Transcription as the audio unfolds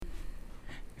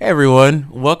Hey everyone,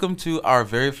 welcome to our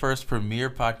very first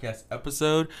premiere podcast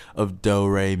episode of Do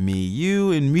Re Mi You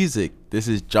in Music. This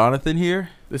is Jonathan here.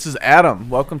 This is Adam.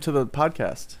 Welcome to the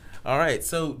podcast. All right,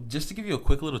 so just to give you a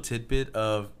quick little tidbit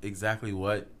of exactly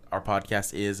what our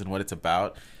podcast is and what it's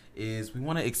about, is we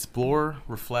want to explore,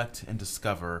 reflect, and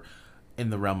discover in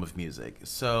the realm of music.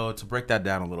 So to break that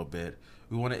down a little bit,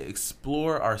 we want to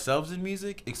explore ourselves in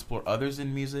music, explore others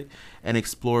in music, and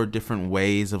explore different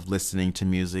ways of listening to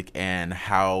music and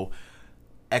how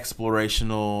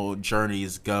explorational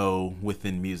journeys go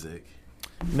within music.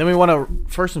 And then we want to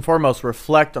first and foremost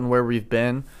reflect on where we've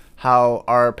been, how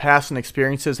our past and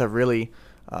experiences have really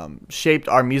shaped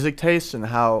our music taste, and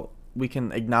how we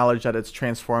can acknowledge that it's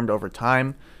transformed over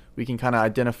time. We can kind of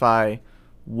identify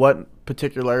what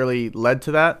particularly led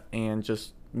to that and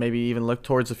just maybe even look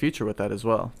towards the future with that as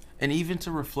well. And even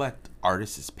to reflect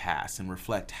artists' past and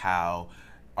reflect how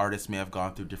artists may have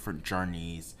gone through different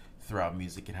journeys throughout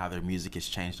music and how their music has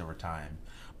changed over time.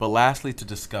 But lastly, to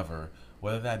discover,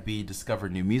 whether that be discover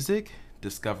new music,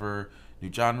 discover new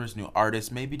genres, new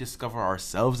artists, maybe discover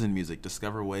ourselves in music,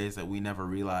 discover ways that we never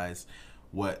realized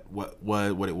what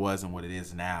it was and what it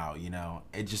is now, you know.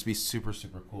 It'd just be super,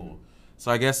 super cool. So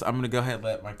I guess I'm going to go ahead and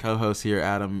let my co-host here,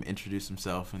 Adam, introduce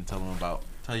himself and tell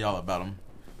y'all about him.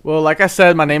 Well, like I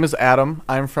said, my name is Adam.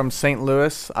 I'm from St.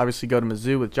 Louis. Obviously go to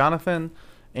Mizzou with Jonathan.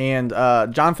 And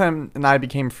Jonathan and I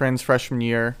became friends freshman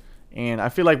year. And I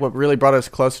feel like what really brought us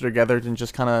closer together than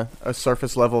just kind of a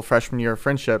surface level freshman year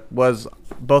friendship was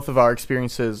both of our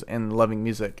experiences in loving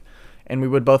music. And we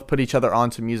would both put each other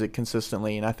onto music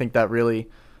consistently. And I think that really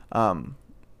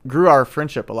grew our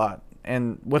friendship a lot.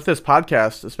 And with this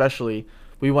podcast especially,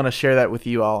 we want to share that with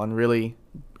you all and really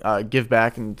give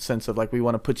back in the sense of like we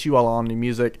want to put you all on new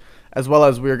music, as well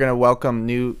as we're going to welcome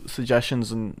new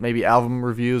suggestions and maybe album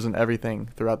reviews and everything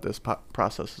throughout this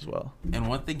process as well. And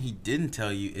one thing he didn't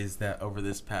tell you is that over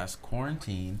this past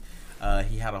quarantine,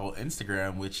 he had a whole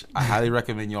Instagram, which I highly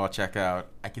recommend you all check out.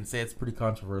 I can say it's pretty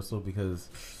controversial because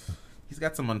he's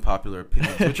got some unpopular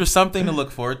opinions, which is something to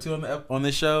look forward to on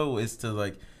this show, is to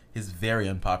like his very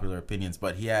unpopular opinions.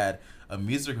 But he had a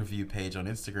music review page on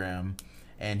Instagram,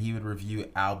 and he would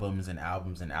review albums and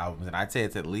albums and albums. And I'd say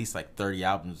it's at least like 30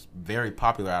 albums, very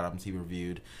popular albums he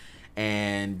reviewed.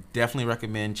 And definitely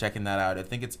recommend checking that out. I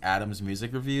think it's Adam's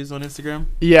Music Reviews on Instagram.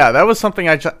 Yeah, that was something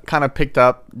I kind of picked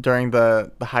up during the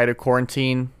height of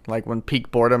quarantine, like when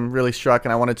peak boredom really struck,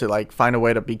 and I wanted to like find a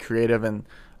way to be creative and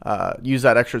use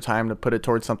that extra time to put it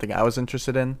towards something I was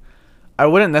interested in. I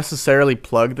wouldn't necessarily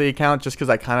plug the account just because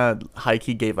I kind of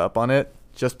high-key gave up on it,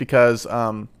 just because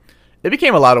it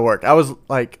became a lot of work. I was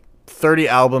like 30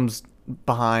 albums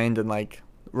behind and like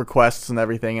requests and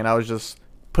everything, and I was just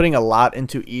putting a lot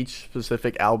into each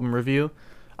specific album review.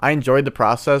 I enjoyed the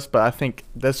process, but I think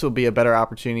this will be a better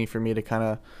opportunity for me to kind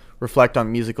of reflect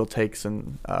on musical takes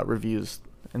and reviews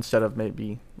instead of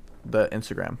maybe the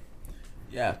Instagram.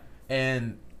 Yeah,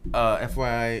 and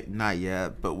FYI, not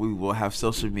yet, but we will have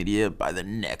social media by the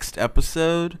next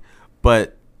episode,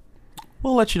 but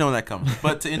we'll let you know when that comes.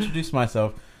 But to introduce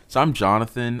myself, so I'm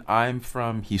Jonathan. I'm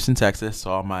from Houston, Texas,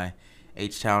 so all my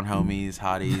H-Town homies,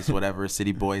 hotties, whatever,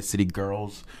 city boys, city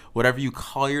girls, whatever you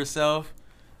call yourself,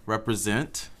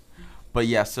 represent. But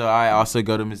yeah, so I also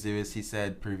go to Mizzou, as he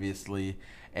said previously,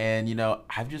 and you know,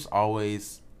 I've just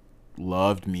always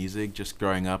loved music, just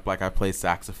growing up. Like I play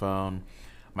saxophone.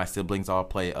 My siblings all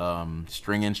play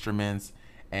string instruments,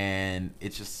 and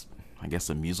it's just, I guess,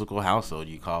 a musical household,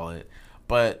 you call it.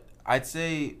 But I'd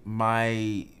say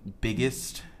my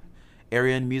biggest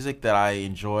area in music that I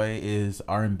enjoy is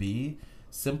R&B,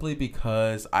 simply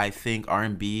because I think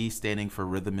R&B, standing for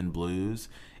rhythm and blues,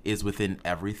 is within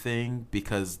everything,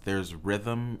 because there's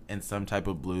rhythm and some type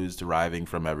of blues deriving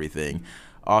from everything.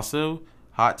 Also,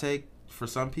 hot take for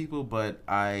some people, but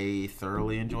I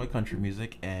thoroughly enjoy country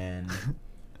music, and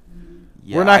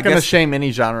yeah, we're not going to shame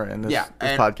any genre in this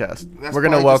podcast. We're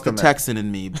going to welcome the Texan in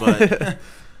me, but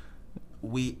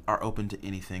we are open to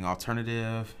anything: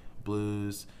 alternative,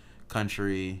 blues,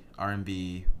 country,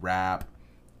 R&B, rap.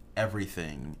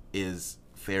 Everything is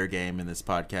fair game in this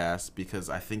podcast, because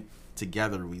I think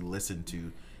together we listen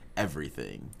to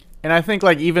everything. And I think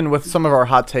like even with some of our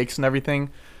hot takes and everything,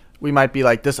 we might be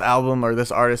like, this album or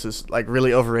this artist is like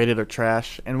really overrated or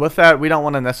trash. And with that, we don't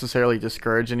want to necessarily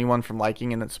discourage anyone from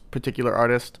liking a particular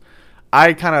artist.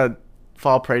 I kind of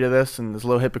fall prey to this, and it's a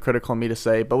little hypocritical of me to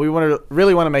say, but we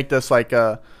really want to make this like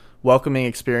a welcoming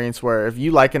experience where if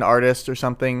you like an artist or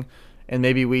something, and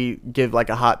maybe we give like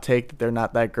a hot take that they're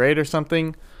not that great or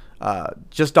something,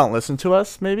 just don't listen to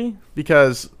us maybe,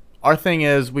 because our thing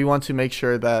is we want to make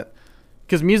sure that,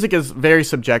 because music is very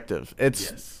subjective.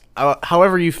 It's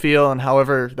however you feel and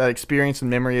however that experience and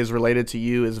memory is related to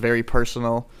you is very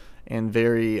personal and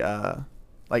very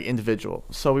like individual.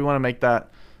 So we want to make that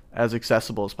as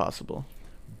accessible as possible.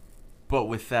 But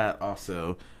with that,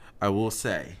 also, I will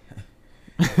say,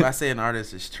 if I say an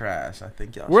artist is trash, I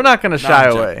think y'all. We're not gonna shy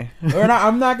away.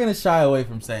 I'm not gonna shy away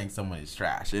from saying someone is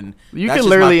trash, and you can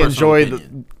literally enjoy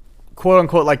the quote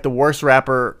unquote like the worst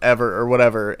rapper ever or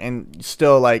whatever, and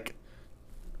still like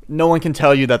no one can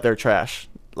tell you that they're trash.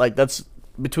 Like that's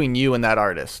between you and that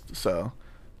artist. So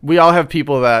we all have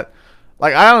people that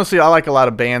like I like a lot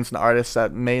of bands and artists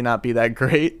that may not be that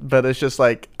great, but it's just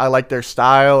like I like their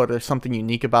style or there's something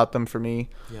unique about them for me.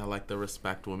 Yeah, like the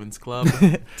Respect Women's Club.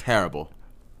 Terrible.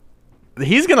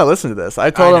 He's gonna listen to this. I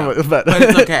told him, but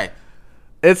it's okay.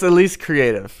 It's at least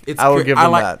creative. I will give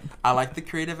them that. I like the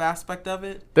creative aspect of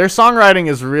it. Their songwriting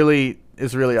is really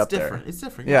up there. It's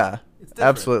different. Yeah, it's different.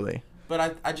 Absolutely.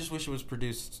 But I just wish it was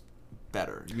produced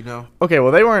better. You know. Okay,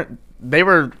 well they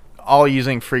were all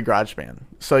using free GarageBand,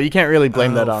 so you can't really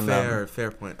blame that on them.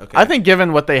 Fair point. Okay. I think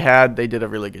given what they had, they did a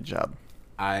really good job.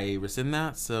 I rescind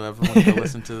that, so everyone can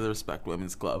listen to the Respect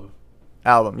Women's Club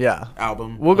album. Yeah,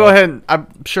 We'll go ahead. And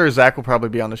I'm sure Zach will probably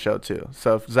be on the show too.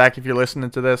 So Zach, if you're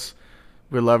listening to this,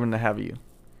 we're loving to have you.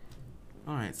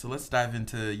 All right, so let's dive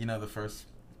into the first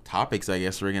topics I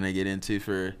guess we're gonna get into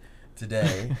for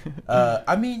today.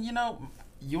 I mean,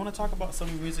 you want to talk about some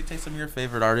of your music taste, some of your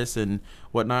favorite artists and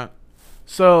whatnot?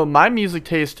 So my music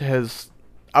taste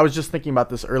I was just thinking about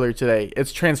this earlier today.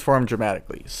 It's transformed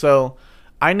dramatically. So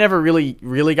I never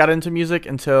really got into music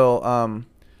until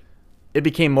it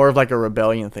became more of like a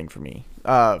rebellion thing for me.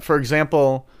 For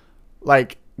example,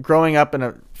 like growing up in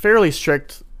a fairly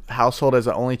strict household as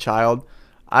an only child,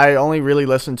 I only really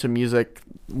listened to music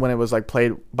when it was like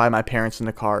played by my parents in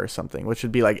the car or something, which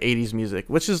would be like 80s music,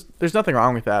 there's nothing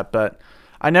wrong with that, but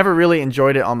I never really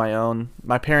enjoyed it on my own.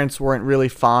 My parents weren't really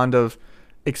fond of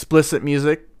explicit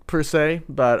music per se,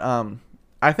 but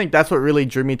I think that's what really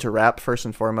drew me to rap first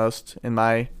and foremost in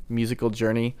my musical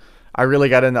journey. I really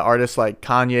got into artists like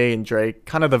Kanye and Drake,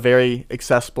 kind of the very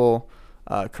accessible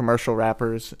commercial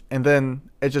rappers, and then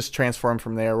it just transformed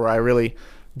from there where I really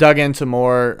dug into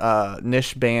more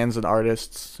niche bands and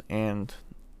artists, and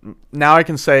now I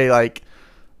can say like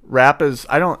rap is,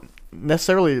 I don't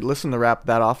necessarily listen to rap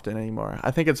that often anymore.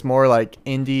 I think it's more like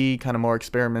indie, kind of more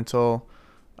experimental,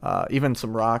 even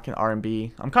some rock and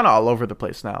R&B. I'm kind of all over the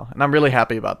place now, and I'm really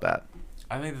happy about that.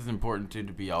 I think it's important too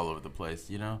to be all over the place,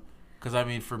 because I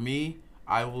mean for me,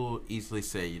 I will easily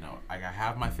say I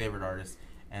have my favorite artists,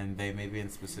 and they may be in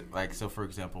specific, like, so for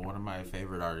example, one of my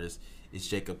favorite artists is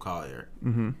Jacob Collier.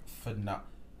 Mm-hmm.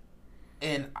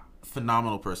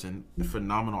 Phenomenal person,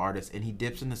 phenomenal artist, and he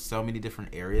dips into so many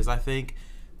different areas, I think,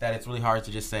 that it's really hard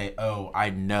to just say, oh, I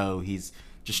know he's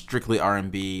just strictly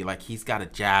R&B. Like, he's got a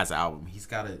jazz album, he's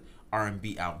got an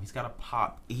R&B album, he's got a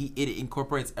pop. It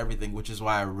incorporates everything, which is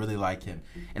why I really like him.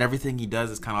 And everything he does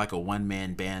is kind of like a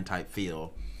one-man band type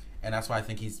feel. And that's why I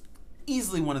think he's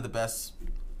easily one of the best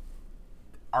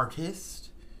artists.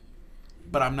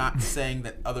 But I'm not saying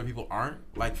that other people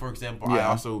aren't. Like, for example, I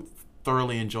also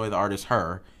thoroughly enjoy the artist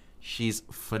Her. She's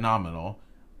phenomenal.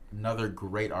 Another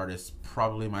great artist,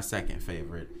 probably my second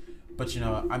favorite. But,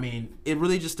 I mean, it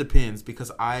really just depends,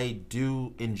 because I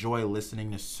do enjoy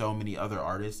listening to so many other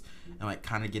artists and, like,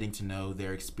 kind of getting to know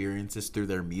their experiences through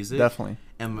their music. Definitely.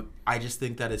 And I just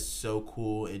think that is so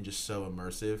cool and just so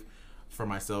immersive for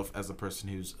myself as a person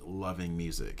who's loving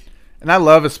music. And I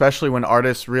love especially when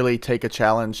artists really take a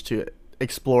challenge to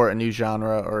explore a new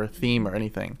genre or a theme or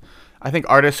anything. I think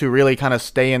artists who really kind of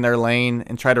stay in their lane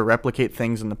and try to replicate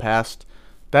things in the past,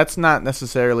 that's not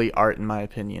necessarily art in my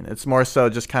opinion. It's more so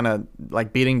just kind of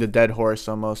like beating the dead horse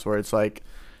almost, where it's like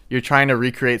you're trying to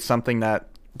recreate something that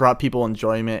brought people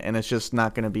enjoyment and it's just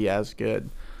not going to be as good.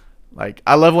 Like,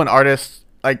 I love when artists,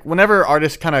 like whenever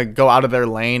artists kind of go out of their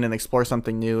lane and explore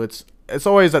something new, it's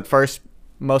always at first,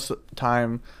 most of the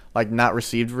time, like not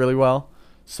received really well.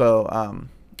 So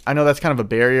I know that's kind of a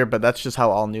barrier, but that's just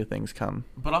how all new things come.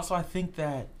 But also I think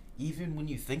that even when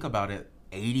you think about it,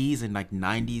 80s and like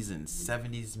 90s and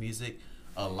 70s music,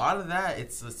 a lot of that,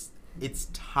 it's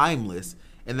timeless.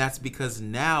 And that's because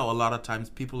now a lot of times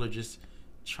people are just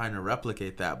trying to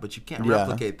replicate that, but you can't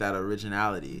replicate that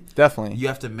originality. Definitely. You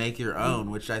have to make your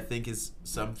own, which I think is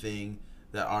something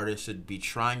that artists should be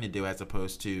trying to do, as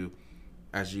opposed to,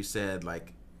 as you said,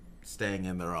 like staying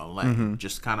in their own lane. Mm-hmm.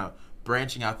 Just kind of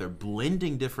branching out there,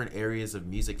 blending different areas of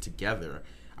music together.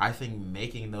 I think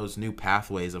making those new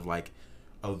pathways of like,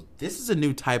 oh, this is a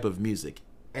new type of music,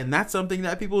 and that's something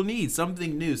that people need,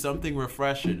 something new, something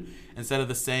refreshing, instead of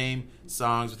the same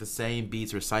songs with the same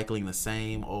beats, recycling the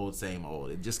same old.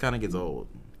 It just kind of gets old.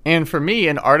 And for me,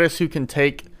 an artist who can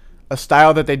take a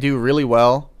style that they do really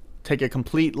well, take a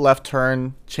complete left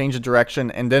turn, change of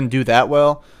direction, and then do that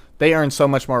well, they earn so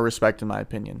much more respect, in my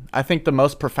opinion. I think the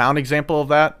most profound example of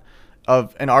that,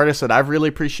 of an artist that I've really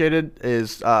appreciated,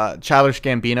 is Childish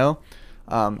Gambino.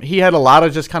 He had a lot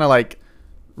of just kind of like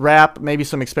rap, maybe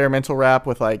some experimental rap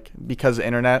with like Because of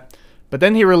Internet. But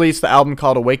then he released the album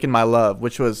called Awaken My Love,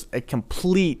 which was a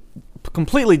completely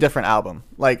different album,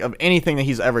 like of anything that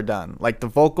he's ever done. Like the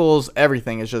vocals,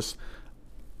 everything is just,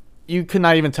 you could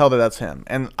not even tell that that's him.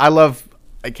 And I love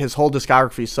like his whole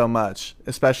discography so much,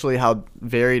 especially how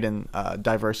varied and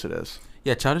diverse it is.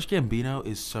 Yeah, Childish Gambino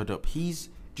is so dope. He's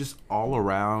just all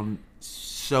around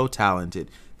so talented.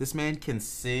 This man can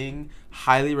sing.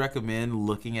 Highly recommend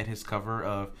looking at his cover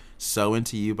of So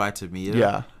Into You by Tamia.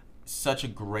 Yeah. Such a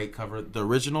great cover. The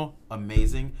original,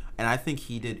 amazing. And I think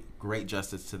he did great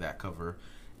justice to that cover.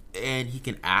 And he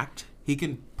can act. He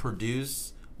can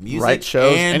produce music. Write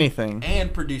shows, anything.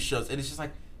 And produce shows. And it's just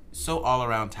like so all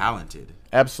around talented.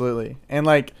 Absolutely. And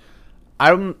like,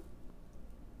 I'm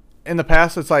in the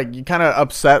past, it's like you kind of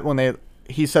upset when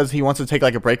he says he wants to take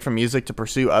like a break from music to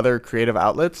pursue other creative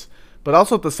outlets. But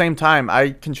also at the same time,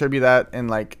 I contribute that and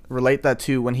like relate that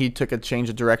to when he took a change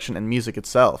of direction in music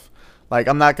itself. Like,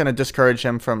 I'm not going to discourage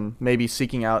him from maybe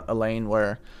seeking out a lane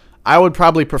where I would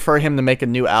probably prefer him to make a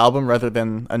new album rather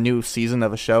than a new season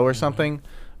of a show or something.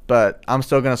 But I'm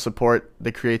still going to support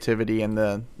the creativity and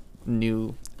the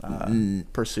new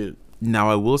pursuit. Now,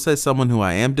 I will say someone who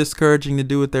I am discouraging to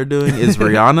do what they're doing is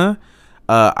Rihanna.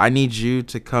 I need you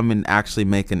to come and actually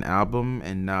make an album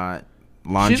and not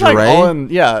lingerie. She's like all in,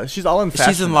 she's all in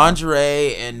fashion. She's in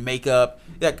lingerie and makeup.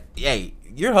 Like, hey,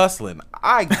 you're hustling.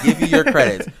 I give you your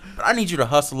credits. But I need you to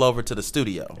hustle over to the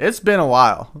studio. It's been a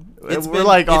while. We're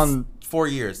like on 4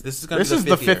 years. This is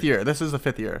the fifth year. This is the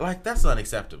fifth year. Like, that's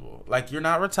unacceptable. Like, you're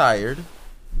not retired.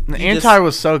 The Anti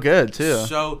was so good too.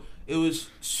 So it was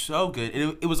so good.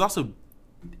 It was also,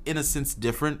 in a sense,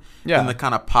 different than the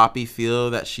kind of poppy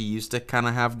feel that she used to kind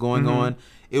of have going on.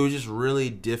 It was just really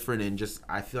different, and just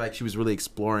I feel like she was really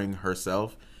exploring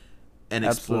herself and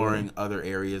exploring other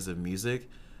areas of music.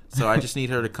 So I just need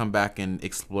her to come back and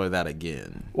explore that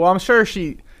again. Well, I'm sure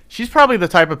she's probably the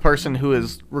type of person who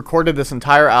has recorded this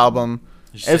entire album.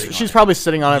 She's probably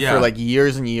sitting on it for like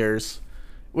years and years,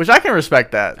 which I can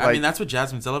respect that. I mean, that's what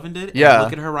Jasmine Sullivan did. Yeah. And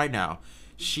look at her right now.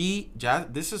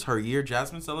 This is her year.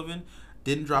 Jasmine Sullivan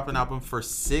didn't drop an album for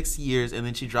 6 years, and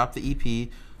then she dropped the EP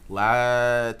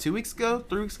 3 weeks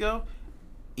ago.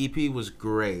 EP was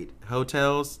great.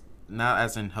 Hotels, not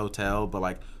as in hotel, but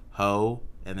like ho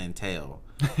and then tail.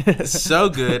 So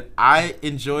good. I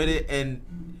enjoyed it, and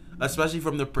especially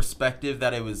from the perspective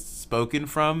that it was spoken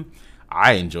from,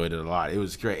 I enjoyed it a lot. It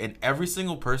was great, and every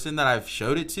single person that I've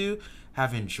showed it to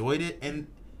have enjoyed it,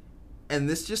 and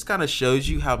this just kind of shows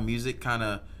you how music kind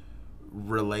of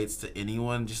relates to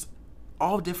anyone. Just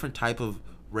all different type of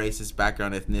races,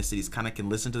 background, ethnicities kind of can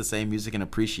listen to the same music and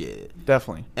appreciate it.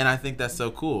 Definitely. And I think that's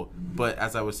so cool. But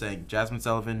as I was saying, Jasmine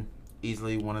Sullivan,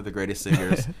 easily one of the greatest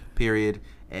singers, period.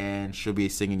 And she'll be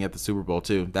singing at the Super Bowl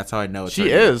too. That's how I know it's she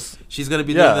her. is. She's gonna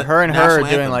be doing the her and national her are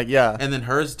doing anthem. like and then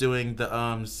hers doing the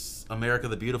America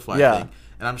the Beautiful. I think.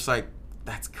 And I'm just like,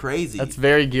 that's crazy. That's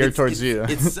very geared towards you.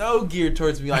 It's so geared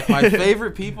towards me. Like my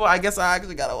favorite people. I guess I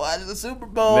actually gotta watch the Super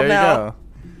Bowl there now. You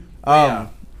go.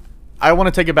 I want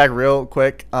to take it back real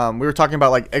quick. We were talking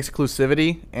about like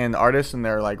exclusivity and artists and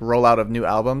their like rollout of new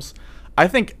albums. I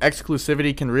think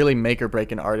exclusivity can really make or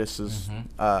break an artist's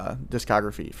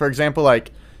discography. For example,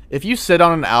 like if you sit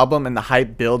on an album and the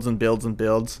hype builds and builds and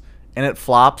builds and it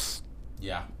flops,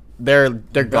 they're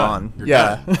gone. You're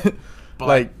done.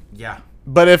 But,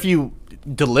 But if you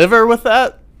deliver with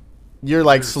that, you're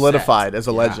like solidified as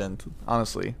a legend.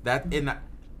 Honestly,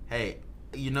 hey,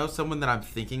 someone that I'm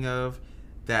thinking of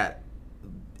that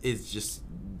is just,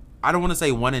 I don't want to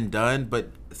say one and done, but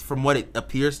from what it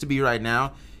appears to be right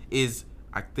now is,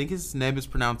 I think his name is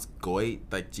pronounced Goyt,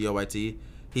 like Goyt.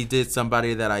 He did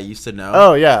Somebody That I Used to Know.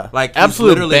 Oh yeah, like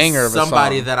absolute banger of a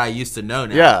somebody song. that I used to know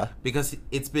now. Yeah, because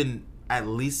it's been at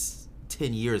least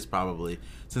 10 years probably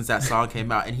since that song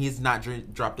came out, and he's not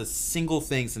dropped a single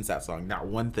thing since that song, not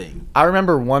one thing. I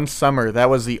remember one summer that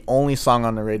was the only song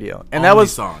on the radio, and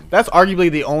that's arguably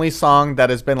the only song that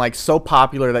has been like so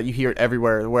popular that you hear it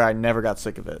everywhere, where I never got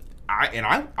sick of it.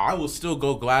 I will still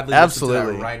go gladly Absolutely.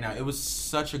 listen to that right now. It was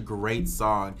such a great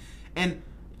song, and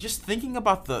just thinking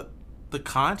about the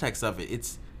context of it,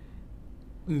 it's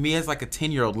me as like a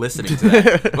 10-year-old listening to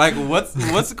that. Like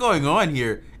what's going on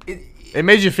here? It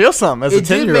made you feel something as a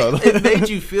 10-year-old. It made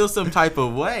you feel some type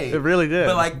of way. It really did.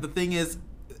 But like the thing is,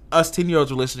 us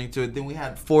 10-year-olds were listening to it. Then we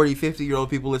had 40, 50-year-old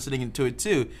people listening to it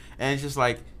too. And it's just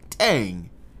like, dang,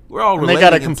 we're all relating.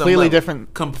 And they got a completely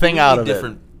different thing out of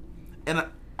it. And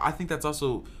I think that's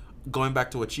also going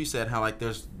back to what you said, how like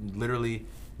there's literally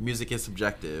music is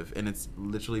subjective and it's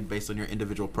literally based on your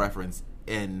individual preference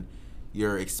and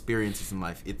your experiences in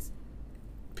life. It's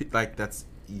like that's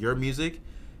your music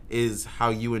is how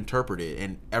you interpret it,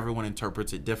 and everyone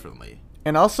interprets it differently.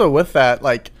 And also with that,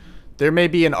 like, there may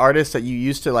be an artist that you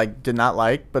used to like did not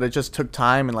like, but it just took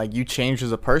time and like you changed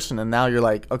as a person, and now you're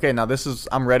like, okay, now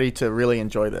I'm ready to really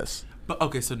enjoy this. But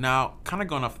okay, so now kind of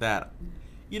going off that,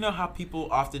 you know how people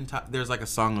often there's like a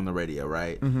song on the radio,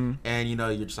 right? Mm-hmm. And you know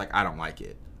you're just like, I don't like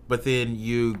it, but then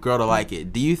you grow to like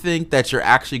it. Do you think that you're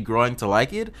actually growing to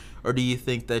like it, or do you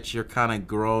think that you're kind of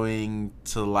growing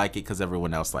to like it because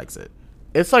everyone else likes it?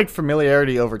 It's like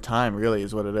familiarity over time, really,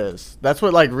 is what it is. That's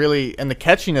what like really, and the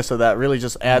catchiness of that really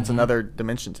just adds another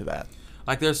dimension to that.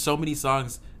 Like there's so many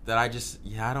songs that I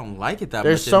don't like it that much.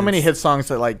 There's so many hit songs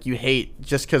that like you hate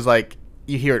just because like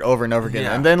you hear it over and over again,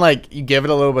 Yeah. and then like you give it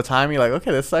a little bit of time, you're like,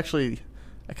 okay, this actually,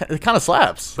 it kind of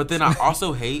slaps. But then I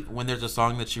also hate when there's a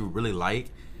song that you really like,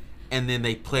 and then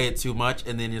they play it too much,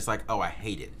 and then it's like, oh, I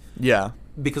hate it. Yeah.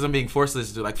 Because I'm being forced to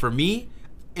listen to it. Like for me,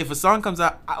 if a song comes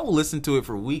out, I will listen to it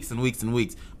for weeks and weeks and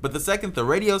weeks. But the second the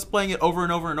radio's playing it over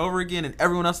and over and over again, and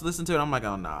everyone else listens to it, I'm like,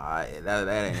 oh nah, that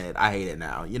ain't it. I hate it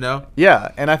now. You know?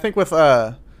 Yeah, and I think with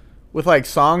like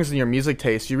songs and your music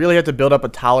taste, you really have to build up a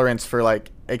tolerance for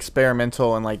like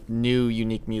experimental and like new,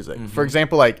 unique music. Mm-hmm. For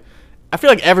example, like I feel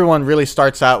like everyone really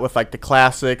starts out with like the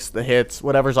classics, the hits,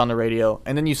 whatever's on the radio,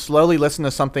 and then you slowly listen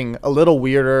to something a little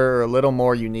weirder or a little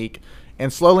more unique.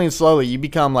 And slowly you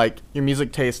become like your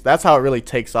music taste. That's how it really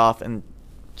takes off and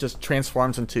just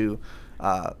transforms into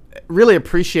really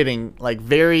appreciating like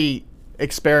very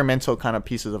experimental kind of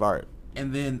pieces of art.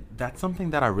 And then that's something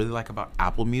that I really like about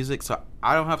Apple Music. So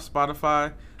I don't have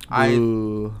Spotify.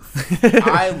 Ooh.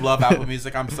 I love Apple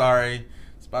Music. I'm sorry.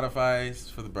 Spotify's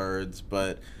for the birds,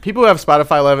 but People who have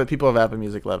Spotify love it. People who have Apple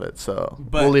Music love it. So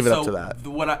we'll leave it up to that.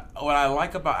 What I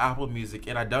like about Apple Music,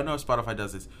 and I don't know if Spotify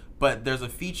does this, but there's a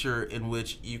feature in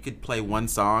which you could play one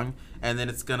song and then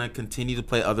it's gonna continue to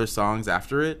play other songs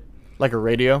after it. Like a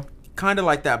radio? Kind of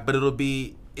like that, but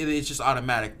it's just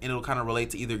automatic, and it'll kind of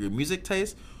relate to either your music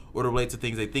taste or it'll relate to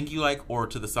things they think you like or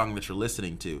to the song that you're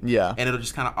listening to. Yeah. And it'll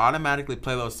just kind of automatically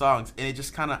play those songs, and it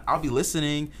just kind of, I'll be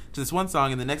listening to this one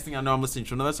song, and the next thing I know, I'm listening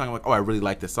to another song. I'm like, oh, I really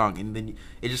like this song. And then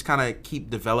it just kind of keep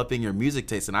developing your music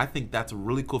taste, and I think that's a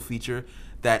really cool feature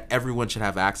that everyone should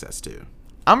have access to.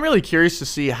 I'm really curious to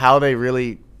see how they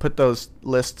really put those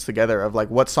lists together of like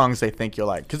what songs they think you'll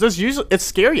like, because it's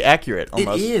scary accurate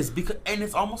almost. It is, and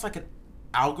it's almost like an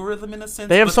algorithm in a sense.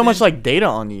 They have so much like data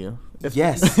on you.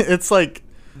 Yes. It's like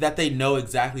that they know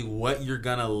exactly what you're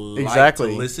gonna like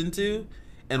Exactly. to listen to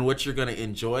and what you're gonna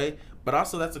enjoy. But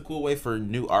also that's a cool way for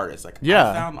new artists. Like Yeah.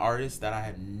 I found artists that I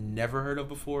had never heard of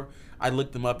before. I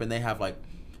looked them up and they have like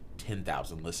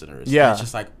 10,000 listeners. Yeah. And it's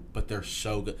just like, but they're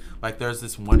so good. Like there's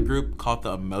this one group called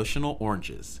the Emotional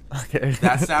Oranges. okay.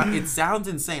 It sounds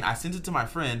insane. I sent it to my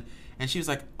friend and she was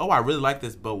like, oh, I really like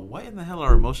this, but what in the hell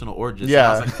are Emotional Oranges?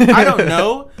 Yeah. And I was like, I don't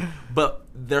know. But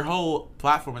their whole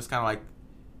platform is kind of like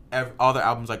all their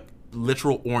albums like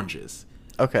literal oranges.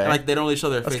 Okay. And, like they don't really show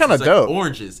their That's faces. kinda It's dope. like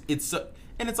oranges.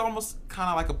 And it's almost kind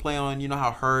of like a play on, you know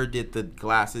how Her did the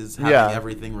glasses, having Yeah.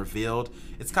 everything revealed.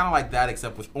 It's kind of like that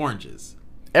except with oranges.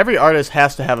 Every artist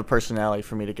has to have a personality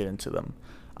for me to get into them.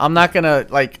 I'm not gonna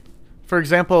like, for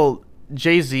example,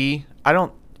 Jay-Z. I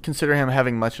don't consider him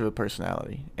having much of a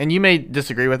personality, and you may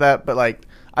disagree with that, but like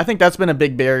I think that's been a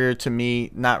big barrier to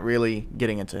me not really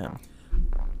getting into him.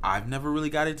 I've never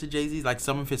really got into Jay-Z. Like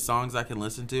some of his songs I can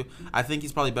listen to. I think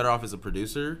he's probably better off as a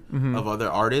producer of other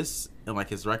artists and like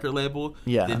his record label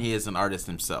Yeah. than he is an artist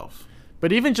himself.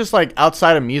 But even just like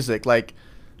outside of music, like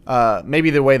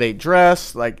maybe the way they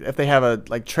dress, like if they have a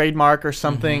like trademark or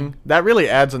something, that really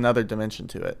adds another dimension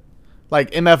to it.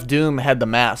 Like MF Doom had the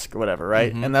mask or whatever,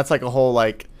 right? And that's like a whole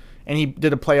like, and he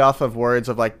did a play off of words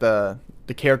of like the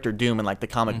character Doom in like the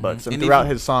comic books, and throughout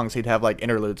his songs he'd have like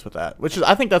interludes with that, which is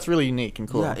I think that's really unique and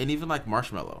cool. Yeah, and even like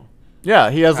Marshmello.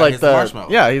 Yeah, he has like his the marshmallow.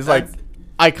 yeah, he's like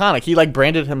That's- iconic. He like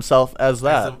branded himself as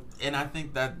that. And I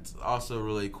think that's also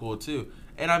really cool too.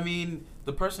 And I mean,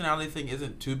 the personality thing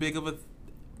isn't too big of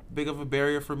a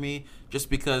barrier for me, just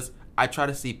because I try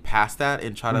to see past that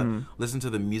and try to listen to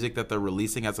the music that they're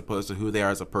releasing as opposed to who they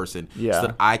are as a person, Yeah. so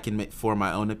that I can form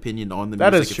my own opinion on the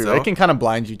That music is true. itself. It can kind of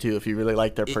blind you too if you really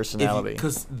like their personality.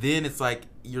 Because then it's like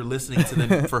you're listening to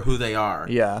them for who they are.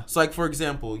 Yeah. So like for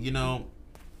example, you know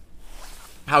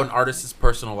how an artist's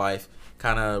personal life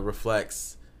kind of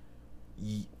reflects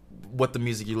what the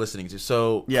music you're listening to.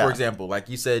 So, Yeah. for example, like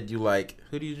you said, you like,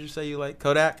 who did you say you like?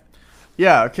 Kodak?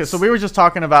 Yeah. Okay. So we were just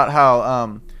talking about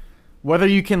how whether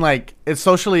you can like it's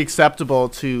socially acceptable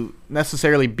to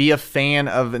necessarily be a fan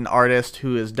of an artist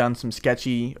who has done some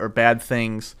sketchy or bad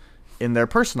things in their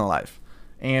personal life.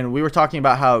 And we were talking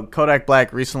about how Kodak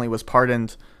Black recently was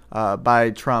pardoned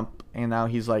by Trump, and now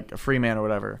he's like a free man or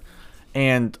whatever.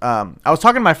 And I was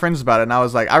talking to my friends about it, and I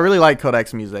was like, I really like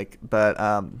Kodak's music,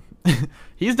 but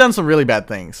he's done some really bad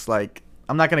things. Like,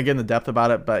 I'm not going to get into depth about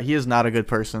it, but he is not a good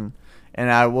person.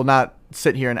 And I will not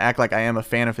sit here and act like I am a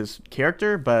fan of his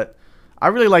character, but I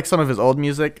really like some of his old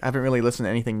music. I haven't really listened to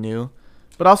anything new.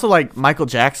 But also, like, Michael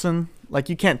Jackson. Like,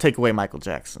 you can't take away Michael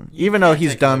Jackson. Even though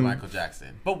he's done... Michael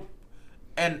Jackson.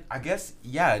 And I guess,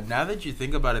 yeah, now that you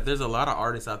think about it, there's a lot of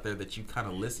artists out there that you kind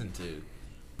of listen to,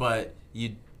 but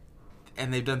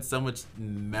and they've done so much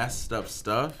messed up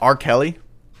stuff. R. Kelly?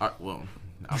 Well,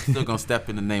 I'm still gonna step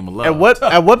in the name of love.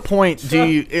 At what point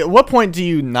do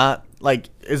you not, like,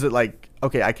 is it like,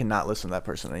 okay, I cannot listen to that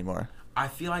person anymore? I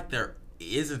feel like there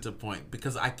isn't a point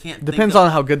because I can't. Depends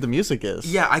on how good the music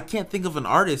is. Yeah, I can't think of an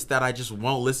artist that I just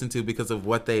won't listen to because of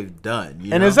what they've done.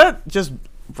 You know? Is that just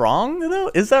wrong though?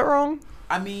 Is that wrong?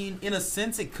 I mean, in a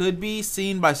sense, it could be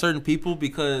seen by certain people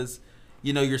because,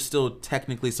 you know, you're still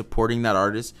technically supporting that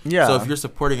artist. Yeah. So if you're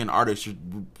supporting an artist, you're,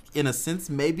 in a sense,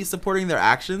 maybe supporting their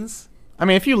actions. I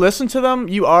mean, if you listen to them,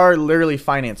 you are literally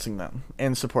financing them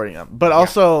and supporting them. But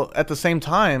also, at the same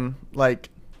time, like,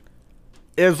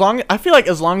 I feel like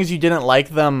as long as you didn't like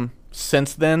them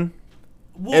since then,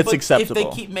 it's acceptable.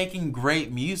 If they keep making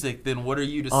great music, then what are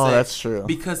you to say? Oh, that's true.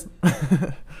 Because...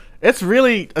 It's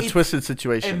really a twisted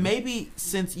situation. And maybe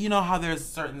since you know how there's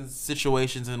certain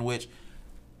situations in which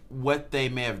what they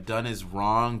may have done is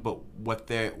wrong, but what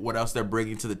else they're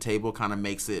bringing to the table kind of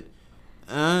makes it.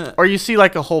 Or you see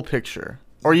like a whole picture,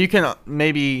 or you can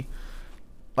maybe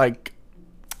like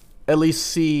at least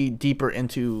see deeper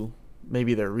into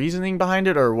maybe their reasoning behind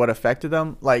it or what affected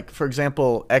them. Like for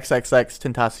example,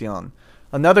 XXXTentacion,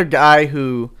 another guy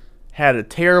who had a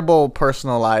terrible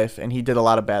personal life and he did a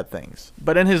lot of bad things.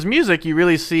 But in his music, you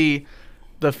really see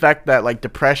the effect that like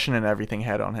depression and everything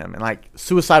had on him and like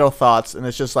suicidal thoughts. And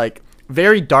it's just like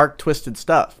very dark, twisted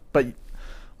stuff. But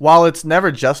while it's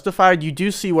never justified, you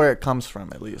do see where it comes from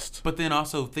at least. But then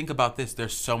also think about this.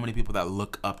 There's so many people that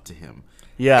look up to him.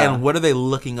 Yeah. And what are they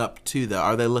looking up to though?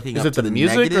 Are they looking up to the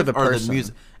music negative or the person?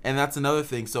 music? And that's another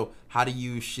thing. So how do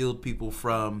you shield people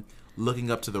from looking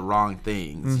up to the wrong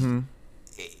things? Mm-hmm.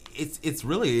 It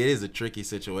is a tricky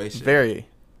situation. Very.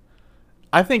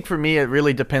 I think for me, it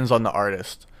really depends on the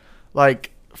artist.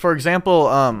 Like, for example,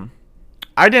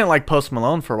 I didn't like Post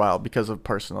Malone for a while because of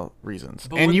personal reasons.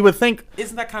 And you would think...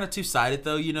 Isn't that kind of two-sided,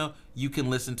 though? You know, you can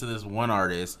listen to this one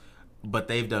artist, but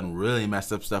they've done really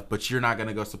messed up stuff, but you're not going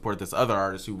to go support this other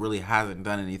artist who really hasn't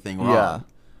done anything wrong. Yeah.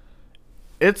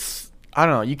 It's... I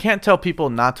don't know. You can't tell people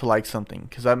not to like something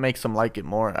because that makes them like it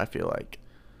more, I feel like.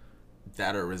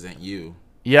 That or resent you.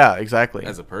 Yeah, exactly.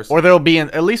 As a person. Or they'll be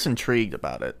at least intrigued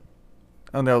about it.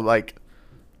 And they'll like...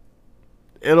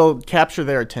 It'll capture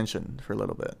their attention for a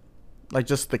little bit. Like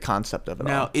just the concept of it all.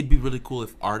 Now, it'd be really cool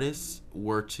if artists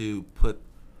were to put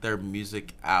their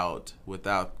music out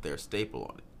without their staple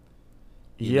on it.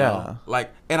 You know?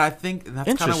 Like, and I think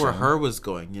that's kind of where her was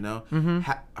going, you know?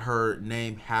 Mm-hmm. Her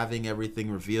name, Having Everything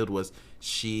Revealed, was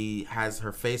she has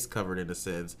her face covered in a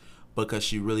sense because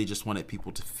she really just wanted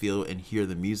people to feel and hear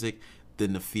the music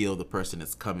than to feel the person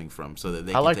it's coming from so that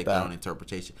they can take their own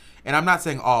interpretation. And I'm not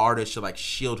saying all artists should like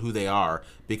shield who they are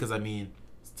because, I mean,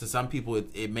 to some people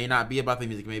it may not be about the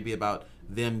music. It may be about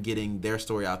them getting their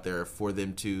story out there for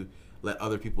them to let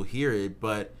other people hear it.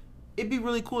 But it'd be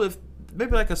really cool if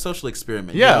maybe like a social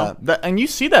experiment. Yeah, you know? And you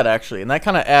see that actually, and that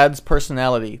kind of adds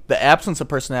personality. The absence of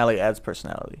personality adds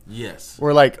personality. Yes.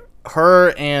 Where like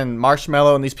her and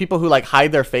Marshmello and these people who like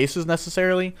hide their faces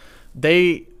necessarily,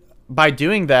 by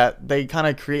doing that, they kind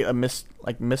of create a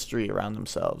mystery around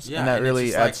themselves, and that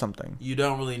really adds something. You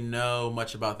don't really know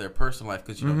much about their personal life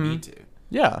because you don't need to.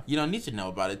 Yeah, you don't need to know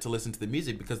about it to listen to the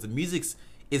music because the music's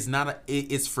is not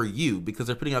it's for you because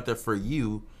they're putting it out there for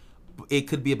you. It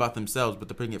could be about themselves, but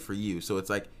they're putting it for you. So it's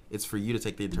like it's for you to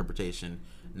take the interpretation,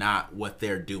 not what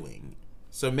they're doing.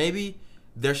 So maybe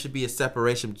there should be a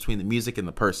separation between the music and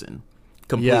the person,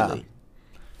 completely. Yeah.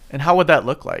 And how would that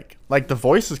look like? Like The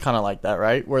Voice is kind of like that,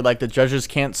 right? Where like the judges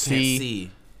can't see,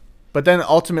 but then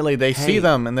ultimately they see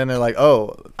them, and then they're like,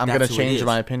 "Oh, I'm gonna change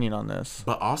my opinion on this."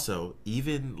 But also,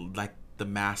 even like The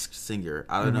Masked Singer,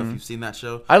 I don't know if you've seen that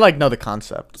show. I know the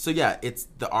concept. So yeah, it's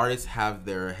the artists have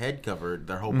their head covered,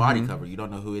 their whole body covered. You don't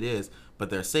know who it is, but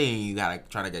they're saying you gotta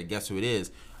try to guess who it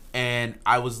is. And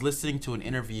I was listening to an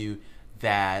interview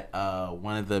that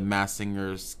one of the Mask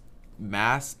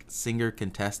Singer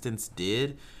contestants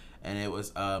did, and it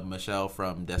was Michelle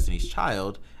from Destiny's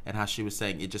Child, and how she was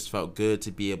saying it just felt good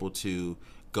to be able to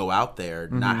go out there,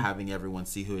 not having everyone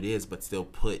see who it is, but still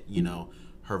put, you know,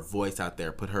 her voice out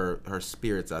there, put her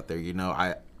spirits out there, you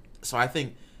know. So I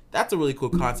think that's a really cool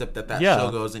concept that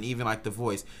show goes, and even like The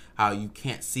Voice, how you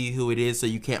can't see who it is, so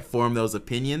you can't form those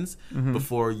opinions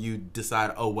before you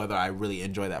decide, whether I really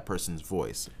enjoy that person's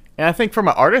voice. And I think from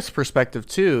an artist perspective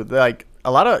too, like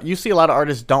you see a lot of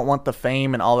artists don't want the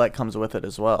fame and all that comes with it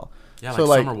as well. Yeah, so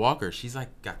like Summer Walker, she's like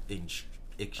got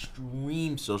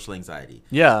extreme social anxiety.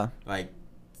 Yeah.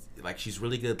 Like she's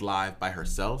really good live by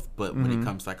herself, but when it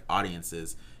comes to like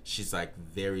audiences, she's like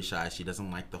very shy. She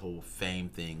doesn't like the whole fame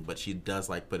thing, but she does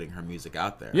like putting her music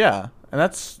out there. Yeah, and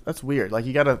that's weird. Like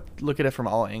you got to look at it from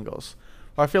all angles.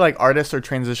 Well, I feel like artists are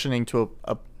transitioning to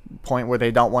a point where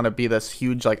they don't want to be this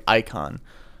huge like icon.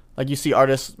 Like you see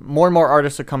artists, more and more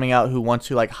artists are coming out who want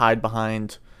to like hide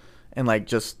behind and like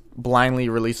just blindly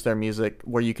release their music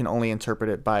where you can only interpret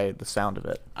it by the sound of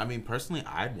it. I mean, personally,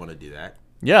 I'd want to do that.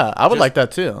 Yeah, I would like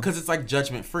that too. Because it's like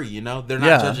judgment free, you know? They're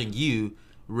not judging you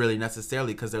really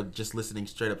necessarily because they're just listening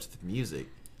straight up to the music.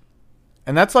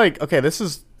 And that's like, okay, this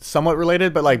is somewhat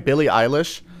related, but like Billie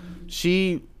Eilish,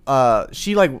 she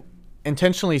like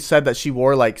intentionally said that she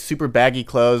wore like super baggy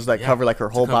clothes that cover like her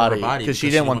whole body because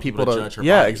she didn't want people to judge her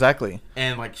yeah, body. exactly.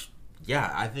 And like,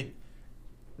 yeah, I think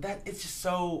that it's just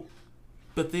so.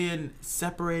 But then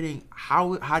separating,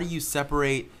 how do you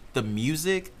separate the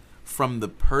music from the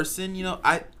person? You know,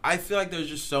 I feel like there's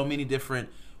just so many different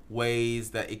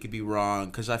ways that it could be wrong,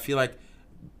 because I feel like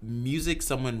music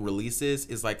someone releases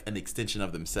is like an extension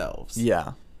of themselves.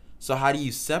 Yeah. So how do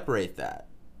you separate that?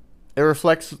 It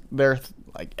reflects their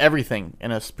like everything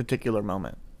in a particular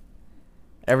moment.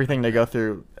 Everything they go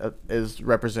through is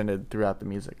represented throughout the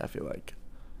music, I feel like.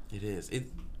 It is.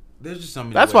 There's just so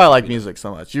many. That's why I like music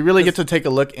so much. You really get to take a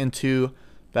look into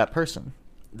that person.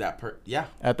 Yeah.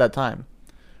 At that time.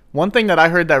 One thing that I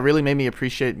heard that really made me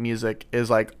appreciate music is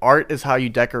like art is how you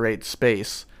decorate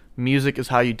space. Music is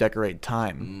how you decorate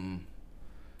time.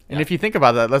 And if you think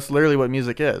about that, that's literally what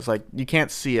music is. Like you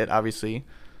can't see it, obviously.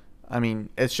 I mean,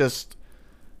 it's just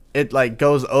it like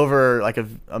goes over like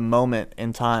a moment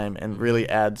in time and really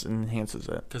adds and enhances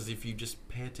it. Because if you just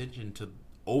pay attention to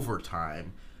over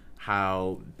time,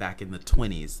 how back in the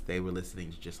 20s they were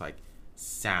listening to just like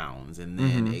sounds, and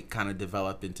then it kind of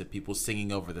developed into people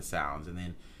singing over the sounds, and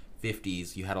then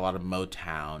 50s you had a lot of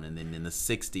Motown, and then in the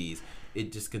 60s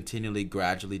it just continually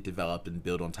gradually developed and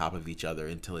built on top of each other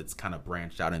until it's kind of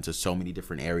branched out into so many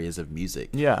different areas of music.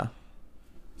 Yeah.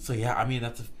 So yeah, I mean,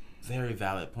 that's a very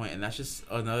valid point, and that's just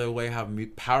another way how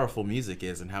powerful music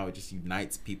is and how it just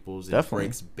unites peoples and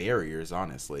breaks barriers,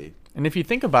 honestly. And if you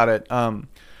think about it,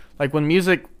 like when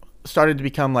music started to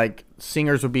become like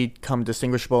singers would become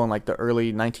distinguishable in like the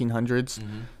early 1900s,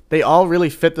 they all really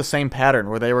fit the same pattern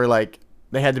where they were like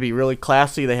they had to be really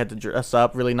classy, they had to dress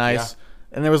up really nice,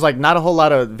 and there was like not a whole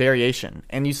lot of variation.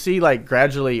 And you see like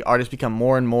gradually artists become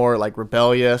more and more like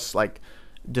rebellious, like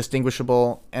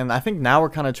distinguishable, and I think now we're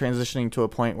kind of transitioning to a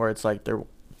point where it's like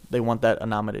they want that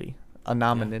anonymity. And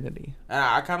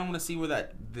I kind of want to see where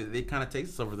that it kind of takes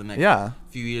us over the next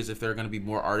few years, if there are going to be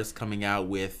more artists coming out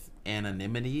with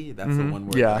anonymity. That's the one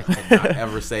word I cannot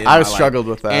ever say. I struggled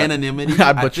with that. Anonymity. I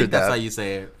think butchered that's that. how you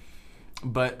say it.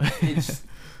 But it's,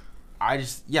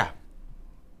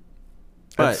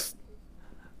 But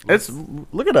it's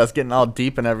look at us getting all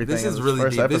deep and everything. This is in really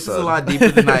first deep. episode. This is a lot deeper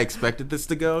than I expected this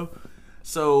to go.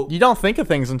 So you don't think of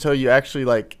things until you actually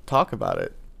like talk about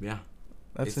it. Yeah,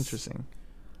 that's interesting.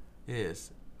 It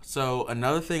is. So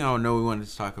another thing I know we wanted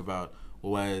to talk about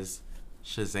was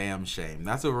Shazam shame.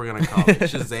 That's what we're gonna call it.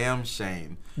 Shazam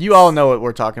shame. You all know what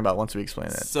we're talking about once we explain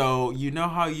it. So you know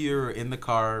how you're in the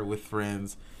car with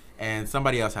friends and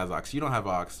somebody else has aux. You don't have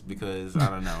aux because I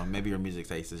don't know, maybe your music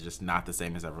taste is just not the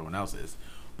same as everyone else's.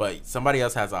 But somebody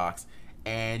else has aux,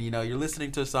 and you know you're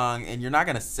listening to a song and you're not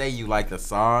gonna say you like the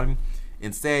song.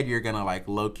 Instead, you're going to like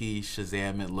low-key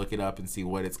Shazam it, look it up and see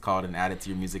what it's called and add it to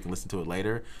your music and listen to it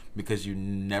later, because you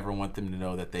never want them to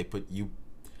know that they put you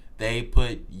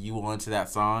onto that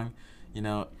song. You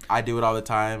know, I do it all the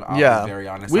time. I'll be very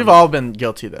honest. We've all been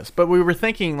guilty of this. But we were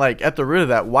thinking, like, at the root of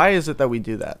that, why is it that we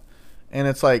do that? And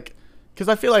it's like, because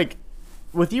I feel like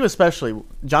with you especially,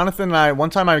 Jonathan and I, one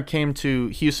time I came to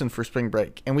Houston for spring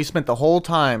break, and we spent the whole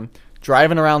time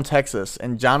driving around Texas,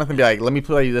 and Jonathan be like, let me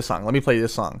play you this song. Let me play you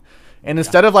this song. And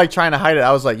instead of like trying to hide it,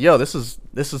 I was like, "Yo, this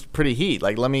is pretty heat.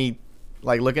 Like, let me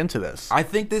like look into this." I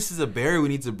think this is a barrier we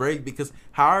need to break, because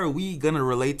how are we gonna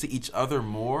relate to each other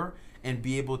more and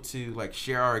be able to like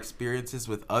share our experiences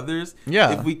with others.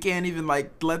 Yeah. If we can't even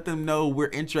like let them know we're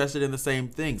interested in the same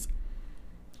things.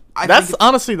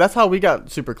 Honestly, that's how we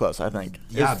got super close, I think.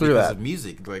 Yeah, it's through because that. of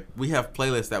music. Like we have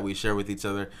playlists that we share with each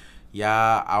other.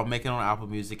 Yeah, I'll make it on Apple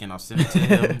Music and I'll send it to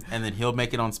him, and then he'll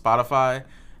make it on Spotify,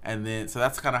 and then so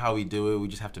that's kind of how we do it. We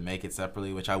just have to make it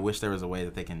separately, which I wish there was a way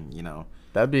that they can,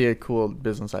 That'd be a cool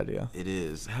business idea. It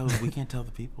is. Hell, we can't tell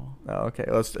the people. Oh, okay.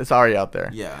 Well, it's already out there.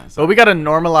 Yeah. But we got to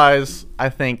normalize, I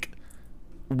think,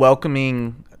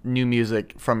 welcoming new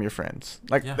music from your friends.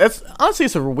 Like, that's honestly,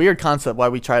 it's a weird concept why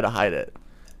we try to hide it.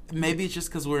 Maybe it's just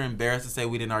because we're embarrassed to say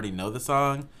we didn't already know the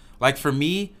song. Like, for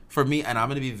me, and I'm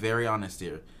going to be very honest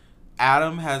here,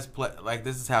 Adam has like,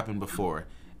 this has happened before,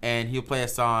 and he'll play a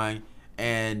song,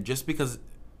 and just because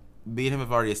me and him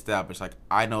have already established, like,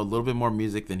 I know a little bit more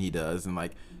music than he does, and,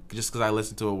 like, just because I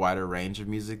listen to a wider range of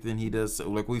music than he does, so,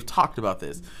 like, we've talked about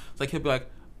this. It's like, he'll be like,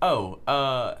 oh,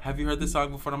 have you heard this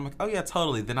song before? And I'm like, oh, yeah,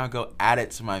 totally. Then I'll go add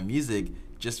it to my music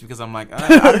just because I'm like,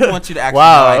 I didn't want you to actually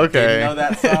know I didn't know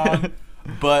that song.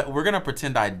 But we're gonna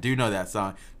pretend I do know that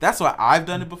song. That's why I've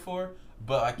done it before.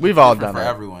 But like, we've all done it for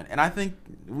everyone, and I think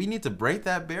we need to break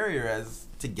that barrier as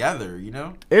together.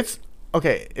 It's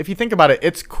okay if you think about it.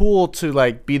 It's cool to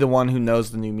like be the one who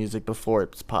knows the new music before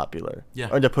it's popular,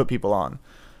 or to put people on.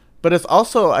 But it's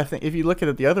also, I think, if you look at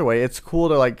it the other way, it's cool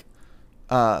to like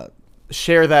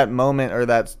share that moment or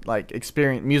that like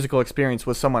musical experience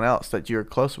with someone else that you're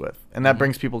close with, and that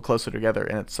brings people closer together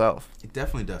in itself. It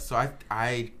definitely does. So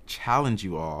I challenge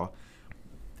you all,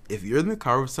 if you're in the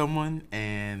car with someone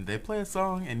and they play a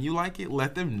song and you like it,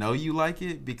 let them know you like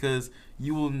it, because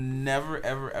you will never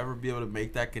ever ever be able to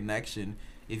make that connection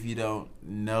if you don't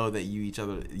know that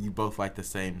you both like the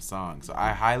same song. So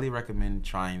I highly recommend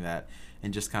trying that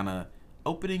and just kind of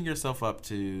opening yourself up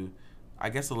to, I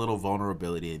guess, a little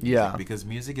vulnerability in music, because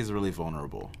music is really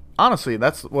vulnerable. Honestly,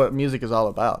 that's what music is all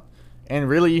about. And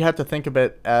really, you have to think of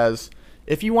it as,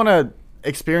 if you want to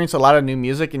experience a lot of new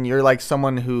music and you're like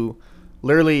someone who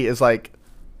literally is like,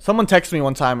 someone texted me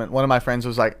one time and one of my friends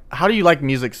was like, how do you like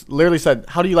music? Literally said,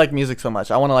 how do you like music so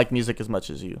much? I want to like music as much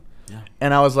as you. Yeah.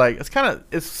 And I was like,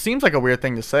 it seems like a weird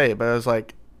thing to say, but I was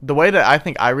like, the way that I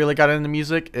think I really got into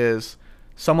music is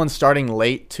someone starting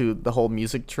late to the whole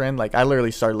music trend. Like, I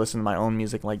literally started listening to my own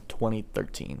music in like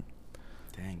 2013.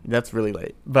 Dang. That's really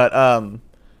late. But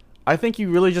I think you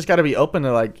really just got to be open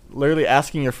to like literally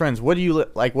asking your friends, what do you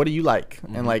like? What do you like?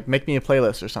 And like, make me a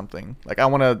playlist or something. Like, I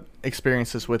want to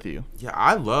experience this with you. Yeah,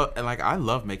 I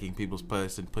love making people's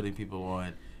playlists and putting people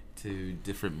on to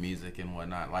different music and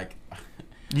whatnot. Like,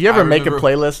 do you ever make a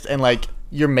playlist and like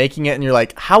you're making it and you're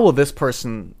like, how will this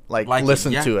person like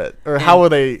listen to it, or how will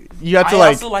they? You have to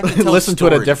like listen to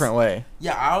it a different way.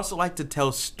 Yeah, I also like to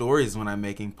tell stories when I'm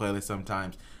making playlists.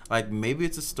 Sometimes, like, maybe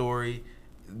it's a story.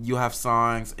 You have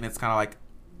songs, and it's kind of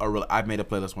like I made a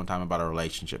playlist one time about a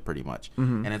relationship, pretty much,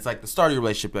 and it's like the start of your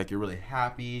relationship, like you're really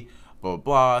happy, blah blah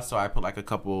blah. So I put like a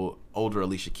couple older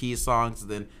Alicia Keys songs.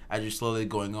 And then as you're slowly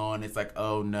going on, it's like,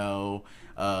 oh no,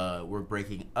 we're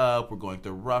breaking up, we're going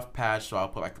through a rough patch. So I'll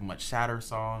put like much sadder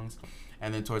songs,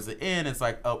 and then towards the end, it's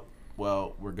like, oh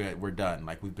well, we're good, we're done.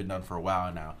 Like, we've been done for a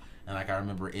while now. And like, I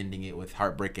remember ending it with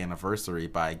 "Heartbreak Anniversary"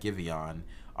 by Giveon.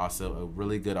 Also a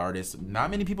really good artist. Not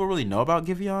many people really know about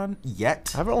Giveon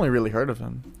yet. I've only really heard of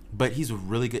him. But he's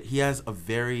really good. He has a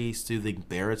very soothing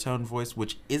baritone voice,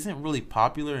 which isn't really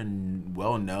popular and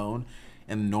well known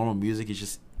in normal music. It's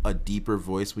just a deeper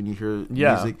voice when you hear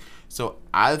music. So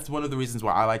that's one of the reasons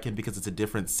why I like him, because it's a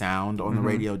different sound on the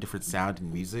radio, different sound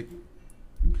in music.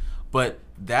 But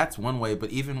that's one way.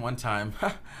 But even one time,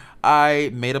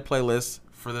 I made a playlist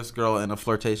for this girl in a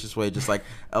flirtatious way, just like,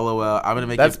 LOL, I'm gonna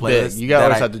make you a playlist. Big. You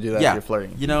always have to do that if you're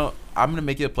flirting. I'm gonna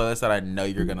make you a playlist that I know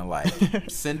you're gonna like.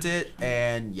 Sent it,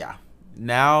 and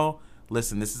now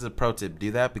listen, this is a pro tip.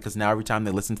 Do that, because now every time they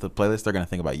listen to the playlist, they're gonna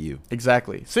think about you.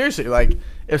 Exactly. Seriously, like,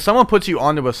 if someone puts you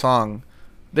onto a song,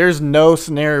 there's no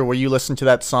scenario where you listen to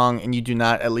that song and you do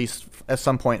not at least at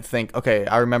some point think, okay,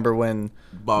 I remember when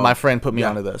my friend put me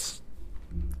onto this.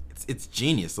 It's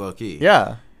genius, low key.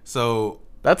 Yeah. So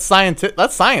that's science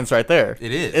right there.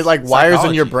 It is. It like wires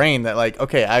in your brain that like,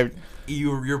 okay,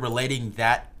 you're relating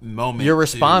that moment. Your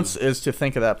response is to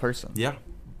think of that person. Yeah.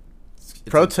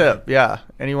 Pro tip, yeah.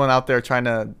 Anyone out there trying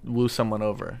to woo someone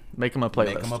over, make them a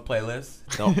playlist. Make them a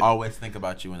playlist. They'll always think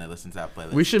about you when they listen to that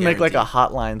playlist. We should make like a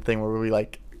hotline thing where we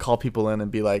like call people in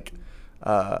and be like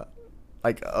a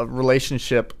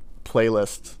relationship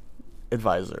playlist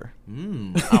advisor.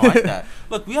 I like that.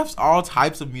 Look, we have all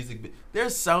types of music.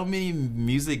 There's so many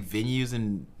music venues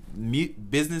and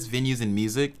business venues in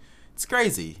music. It's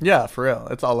crazy. Yeah, for real.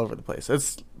 It's all over the place.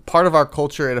 It's part of our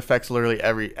culture. It affects literally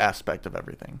every aspect of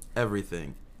everything.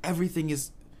 Everything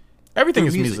is Everything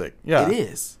through is music. Yeah. It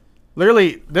is.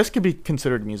 Literally, this could be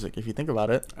considered music if you think about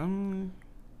it. I don't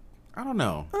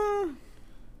know.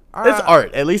 It's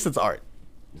art. At least it's art.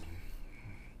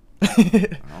 I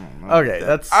don't know Okay,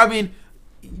 that's. I mean,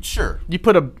 sure. You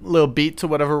put a little beat to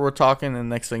whatever we're talking, and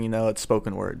next thing you know, it's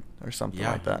spoken word or something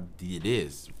Yeah, like that. it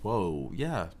is. Whoa,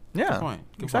 yeah. Yeah, Good point.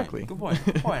 Good exactly. Point. Good point.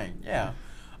 Good point. Yeah.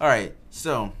 All right.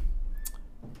 So,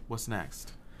 what's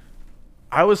next?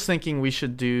 I was thinking we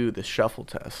should do the shuffle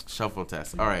test. Shuffle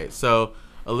test. All right. So,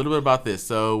 a little bit about this.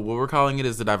 So, what we're calling it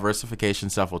is the diversification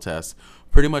shuffle test.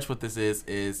 Pretty much what this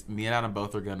is me and Adam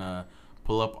both are gonna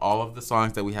pull up all of the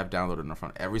songs that we have downloaded in our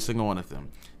phone, every single one of them,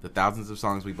 the thousands of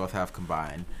songs we both have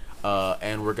combined,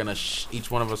 and we're gonna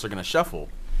each one of us are gonna shuffle,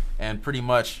 and pretty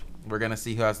much we're gonna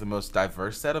see who has the most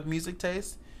diverse set of music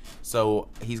taste. So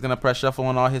he's gonna press shuffle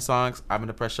on all his songs. I'm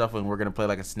gonna press shuffle, and we're gonna play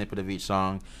like a snippet of each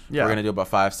song. Yeah. We're gonna do about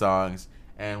 5 songs,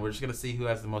 and we're just gonna see who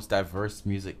has the most diverse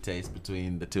music taste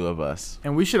between the two of us.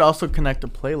 And we should also connect a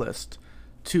playlist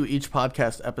to each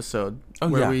podcast episode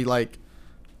where we like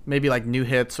maybe like new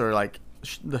hits or like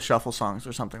the shuffle songs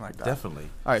or something like that. Definitely.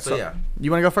 All right, so yeah,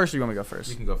 you want to go first or you want me to go first?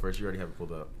 you can go first. You already have it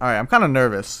pulled up. All right, I'm kind of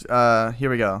nervous. Here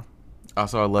we go.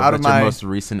 Also, I love Out that of your my- most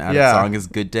recent added Yeah. song is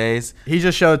 "Good Days." He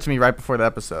just showed it to me right before the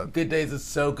episode. Good Days is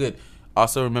so good.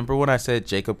 Also, remember when I said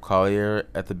Jacob Collier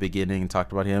at the beginning and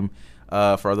talked about him?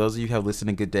 For those of you who have listened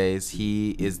to Good Days,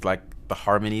 he is like the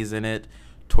harmonies in it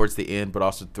towards the end, but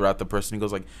also throughout the person. He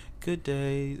goes like, "Good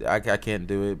Days." I can't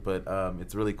do it, but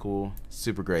it's really cool.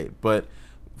 Super great. But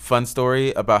fun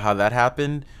story about how that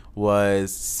happened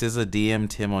was SZA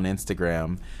DM'd him on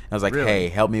Instagram. I was like, Really? "Hey,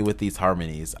 help me with these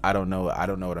harmonies. I don't know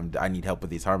I need help with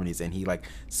these harmonies." And he like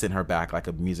sent her back like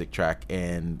a music track,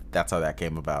 and that's how that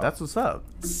came about. That's what's up.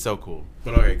 So cool.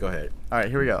 But okay, go ahead. All right,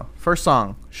 here we go. First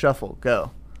song, shuffle,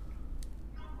 go.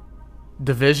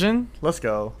 Division, let's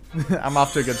go. I'm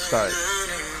off to a good start.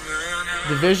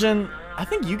 Division, I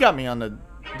think you got me on the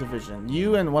Division.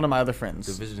 You and one of my other friends.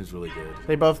 Division is really good.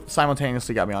 They both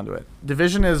simultaneously got me onto it.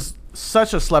 Division is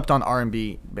such a slept-on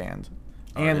R&B band.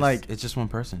 And like, it's just one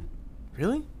person.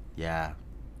 really? Yeah.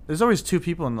 There's always 2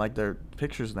 people in like their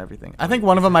pictures and everything. I think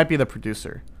one of them might be the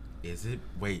producer. Is it?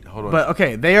 Wait, hold on. But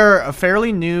okay, they are a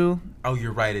fairly new. Oh,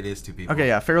 you're right. It is 2 people. Okay,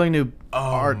 yeah, fairly new Oh.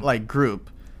 art like group.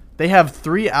 They have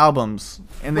 3 albums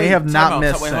and they have not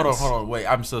missed. Wait, since. hold on. Wait,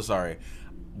 I'm so sorry.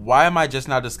 Why am I just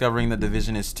now discovering that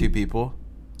Division is 2 people?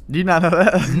 Do you not know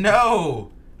that?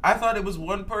 No, I thought it was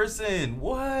one person.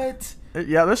 What?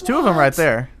 Yeah, there's 2 of them right What?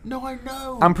 there. No, I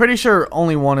know. I'm pretty sure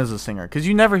only one is a singer because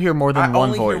you never hear more than I one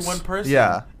only voice. hear one person.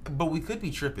 Yeah, but we could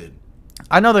be tripping.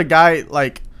 I know the guy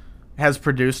like has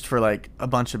produced for like a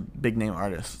bunch of big name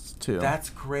artists too. That's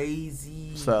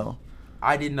crazy. So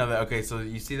I didn't know that. Okay, so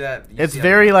you see that? it's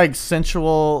very like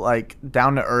sensual, like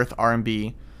down to earth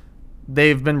R&B.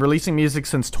 They've been releasing music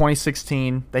since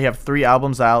 2016. They have 3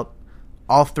 albums out.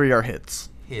 All 3 are hits.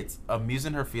 hits.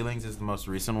 Amusing Her Feelings is the most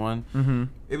recent one. Mm-hmm.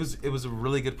 It was a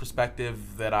really good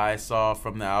perspective that I saw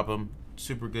from the album.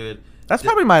 Super good. That's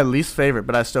probably my least favorite,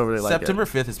 but I still really like September it.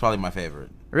 5th is probably my favorite.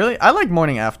 Really? I like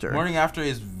Morning After. Morning After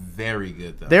is very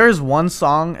good though. There is one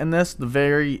song in this, the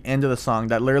very end of the song,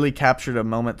 that literally captured a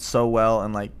moment so well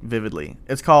and like vividly.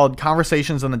 It's called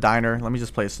Conversations in the Diner. Let me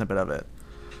just play a snippet of it.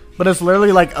 But it's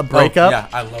literally like a breakup. Yeah,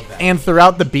 I love that. And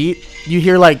throughout the beat, you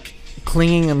hear like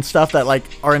clinging and stuff that like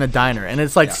are in a diner. And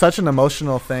it's like such an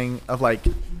emotional thing of like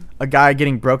a guy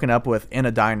getting broken up with in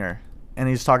a diner. And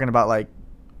he's talking about like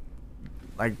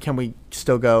can we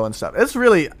still go and stuff. It's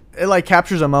really, it like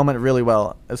captures a moment really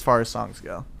well as far as songs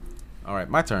go. All right,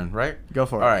 my turn, right? Go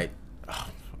for it. All right.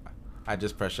 I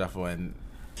just pressed shuffle and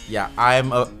yeah, I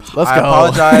Let's go.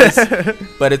 apologize,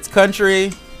 but it's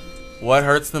Country. What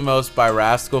Hurts the Most by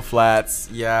Rascal Flatts.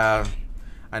 Yeah,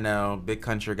 I know, big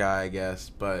country guy, I guess,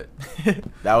 but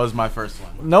that was my first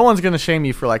one. No one's gonna shame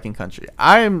you for liking country.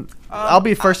 I'll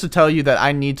be first to tell you that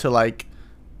I need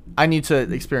to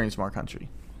experience more country.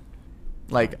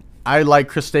 Like I like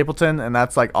Chris Stapleton, and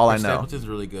that's like all Chris I know. Stapleton's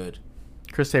really good.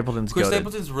 Chris Stapleton's Chris goated.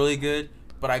 Stapleton's really good,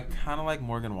 but I kind of like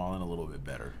Morgan Wallen a little bit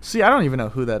better. See, I don't even know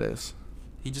who that is.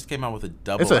 He just came out with a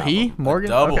double It's a album. he?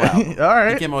 Morgan? A double Okay. album. All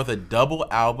right. He came out with a double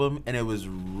album, and it was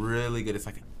really good. It's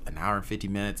like an hour and 50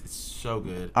 minutes. It's so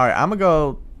good. All right, I'm gonna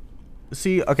go.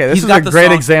 See, okay, this He's is got a the great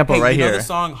song- example hey, right you here. know the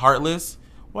song Heartless?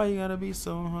 Why you gotta be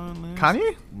so heartless?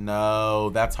 Kanye?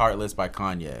 No, that's Heartless by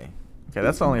Kanye. Okay,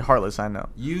 that's the only Heartless I know.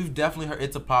 You've definitely heard.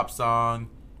 It's a pop song.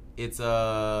 It's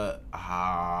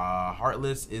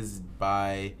Heartless is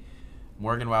by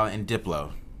Morgan Wallen and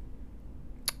Diplo.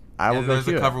 I will And go there's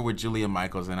a Cue It. cover with Julia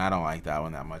Michaels, and I don't like that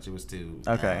one that much. It was too.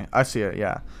 Okay, I see it.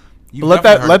 Yeah. You've But let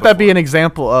definitely that heard let it that be before. an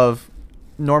example of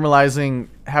normalizing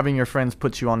having your friends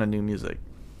put you on to new music.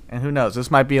 And who knows?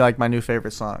 This might be like my new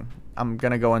favorite song. I'm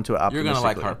gonna go into it You're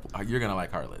optimistically. gonna like You're gonna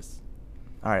like Heartless.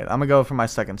 All right, I'm gonna go for my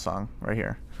second song right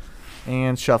here,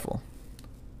 and shuffle.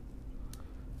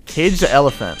 Cage the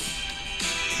Elephant.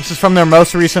 This is from their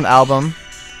most recent album,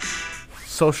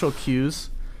 Social Cues.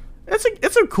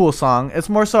 It's a cool song. It's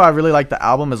more so I really like the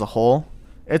album as a whole.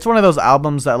 It's one of those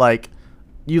albums that like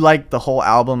you like the whole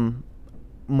album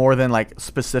more than like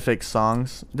specific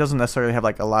songs. It doesn't necessarily have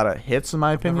like a lot of hits in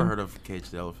my I've opinion. never heard of Cage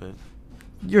the Elephant.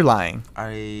 You're lying.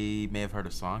 I may have heard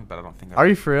a song, but I don't think. Are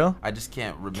you for real? I just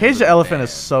can't remember. Cage the Elephant band.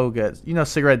 is so good. You know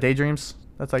Cigarette Daydreams?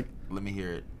 That's like Let me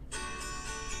hear it.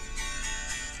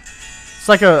 it's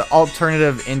like a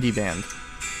alternative indie band.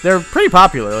 They're pretty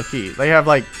popular, low-key. They have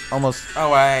like almost.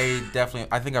 Oh, I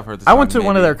think I've heard this. I went to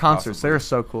one of their concerts. They were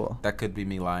so cool. That could be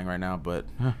me lying right now, but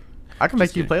I can make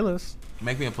Just you a kidding. playlist.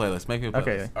 make me a playlist. Make me a playlist.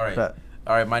 Okay, All right. bet.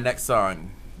 All right. My next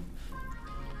song,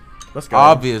 Let's go.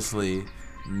 obviously,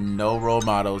 "No Role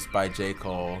Models" by J.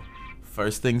 Cole.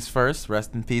 First things first.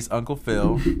 Rest in peace, Uncle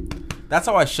Phil. That's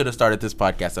how I should have started this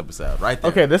podcast episode, right there.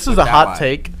 Okay, this is with a that hot line.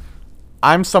 take.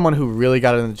 I'm someone who really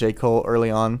got into J. Cole early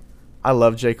on. I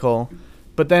love J. Cole.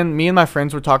 But then me and my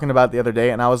friends were talking about it the other day,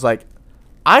 and I was like,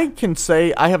 I can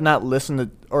say I have not listened to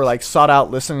or like sought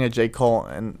out listening to J. Cole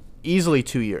in easily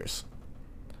 2 years.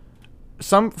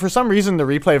 For some reason the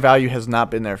replay value has not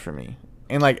been there for me.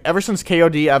 And like ever since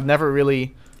KOD, I've never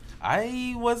really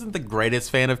I wasn't the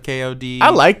greatest fan of KOD. I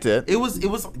liked it. It was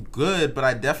good, but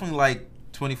I definitely like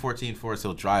 2014 Forest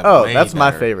Hill Drive. Oh, way that's my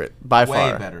better. favorite by way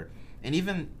far. better, and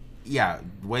even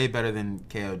way better than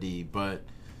KOD. But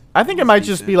I think it might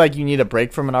just be like you need a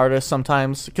break from an artist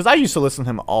sometimes because I used to listen to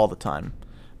him all the time.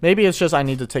 Maybe it's just I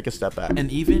need to take a step back.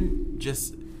 and even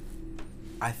just,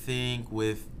 I think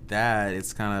with that,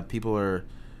 it's kind of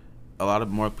a lot of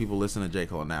more people listen to J.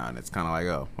 Cole now, and it's kind of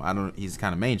like, he's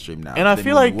kind of mainstream now. And I than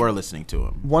feel when like- we were listening to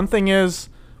him. One thing is,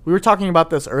 we were talking about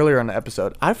this earlier in the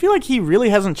episode. I feel like he really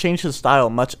hasn't changed his style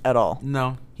much at all.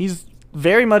 No, He's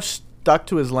very much stuck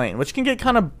to his lane, which can get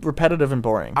kind of repetitive and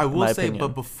boring. I in will my say, opinion.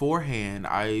 but beforehand,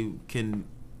 I can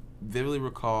vividly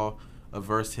recall a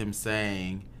verse him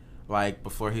saying, like,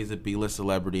 before he's a B-list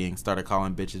celebrity and started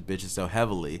calling bitches so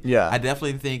heavily. Yeah. I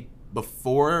definitely think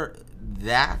before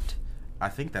that, I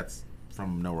think that's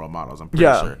from No Role Models. I'm pretty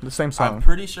Yeah, sure. the same song. I'm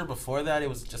pretty sure before that, it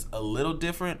was just a little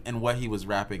different in what he was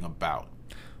rapping about.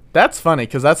 That's funny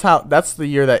because that's the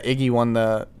year that Iggy won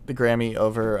the Grammy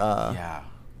over Yeah.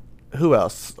 who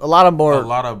else? A lot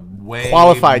of way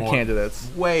qualified more- candidates.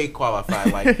 Way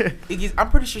qualified. Like, Iggy's, I'm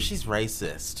pretty sure she's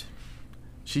racist.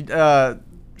 She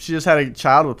just had a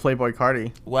child with Playboy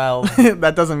Cardi. Well,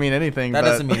 That doesn't mean anything. that but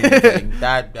doesn't mean anything.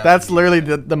 That doesn't That's mean literally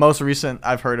anything. the most recent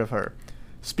I've heard of her.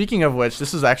 Speaking of which,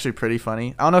 this is actually pretty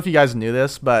funny. I don't know if you guys knew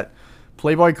this, but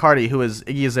Playboy Cardi, who is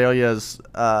Iggy Azalea's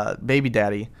baby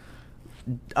daddy,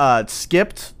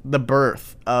 skipped the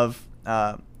birth of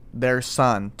their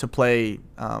son to play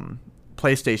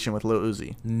PlayStation with Lil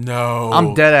Uzi. No.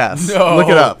 I'm dead ass. No. Look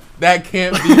it up. That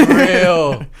can't be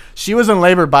real. She was in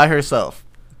labor by herself.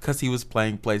 Because he was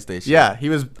playing PlayStation. Yeah, he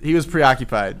was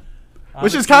preoccupaid.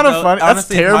 Which is Honestly, kind of though, funny. That's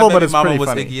honestly, if my terrible, but baby it's mama pretty was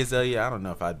funny. Iggy Azalea, I don't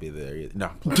know if I'd be there either. No.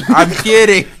 I'm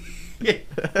kidding.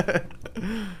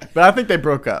 But I think they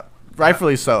broke up.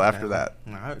 Rightfully so after that.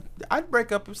 I'd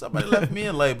break up if somebody left me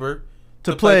in labor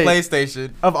To to play play-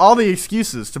 PlayStation. Of all the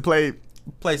excuses to play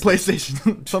PlayStation.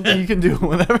 PlayStation, something you can do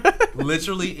whenever.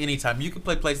 Literally anytime. You can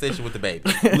play PlayStation with the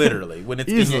baby. Literally. When it's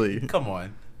Easily. Come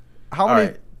on. How All many?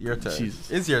 right. Your turn.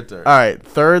 Jesus. It's your turn. All right,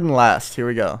 third and last. Here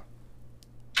we go.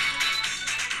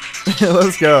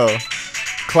 Let's go.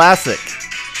 Classic.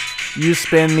 You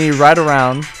spin me right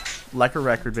around like a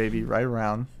record, baby. Right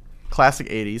around. Classic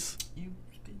 80s.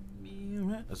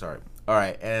 Oh, sorry. All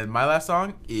right. And my last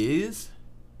song is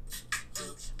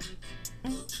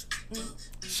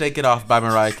Shake It Off by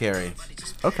Mariah Carey.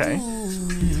 Okay.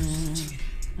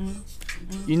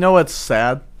 You know what's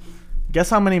sad? Guess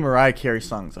how many Mariah Carey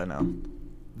songs I know?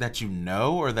 That you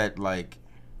know, or that like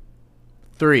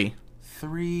 3.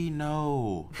 3?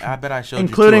 No. I bet I showed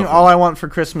Including you 2 of All them. I Want for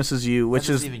Christmas Is You, which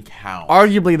That is doesn't even count.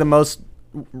 arguably the most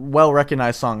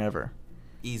well-recognized song ever.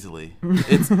 Easily.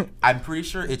 I'm pretty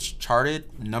sure it's charted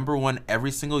 #1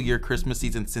 every single year Christmas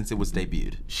season since it was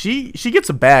debuted. She gets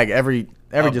a bag every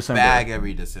A December. bag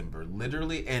every December,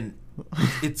 literally, and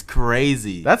it's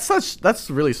crazy. That's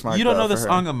really smart. You don't though, know the for her.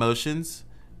 song "Emotions"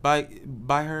 by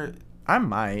her? I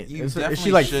might. You Is definitely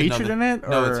she like should know featured the- in it?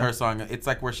 No, or- it's her song. It's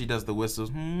like where she does the whistles.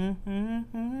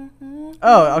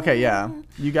 Oh, okay, yeah.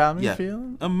 You got me Yeah.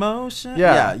 feeling. Emotion.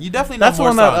 Yeah. Yeah, you definitely know That's the more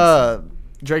one songs.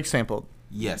 that Drake sampled.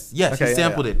 Yes, Okay, he yeah,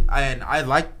 sampled yeah. it, and I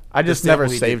like. I the just never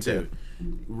sample he did, saved it.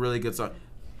 Really good song.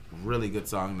 Really good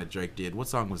song that Drake did. What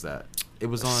song was that? It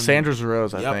was on Sandra's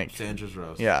Rose, I Yep, think. Sandra's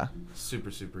Rose. Yeah,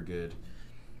 Super, super good.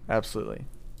 absolutely.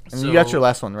 And So- you got your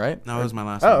last one, right? No, it was my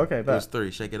last Oh, one. okay, It was bet.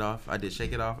 3. Shake It Off. I did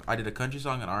Shake It Off. I did a country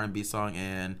song, an R&B song,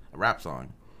 and a rap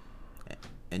song.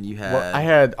 And you had... Well, I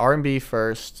had R&B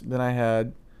first, then I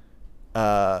had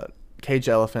Cage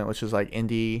Elephant, which is like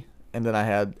indie, and then I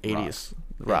had 80s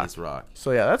rock. 80s rock.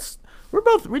 So yeah,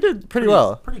 we did pretty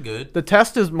well. Pretty good. The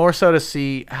test is more so to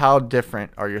see how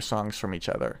different are your songs from each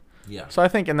other. Yeah. So I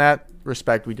think in that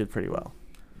respect we did pretty well.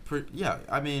 Yeah,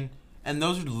 I mean... And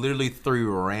those are literally 3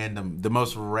 the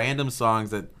most random songs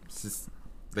that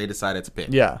they decided to pick.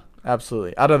 Yeah,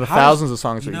 absolutely. Out of the How does- thousands of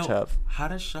songs you we each know, have. How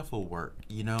does shuffle work?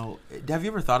 You know, have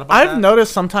you ever thought about that? I've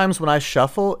noticed sometimes when I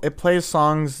shuffle, it plays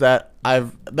songs that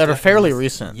are fairly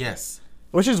recent, Yes.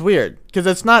 which is weird because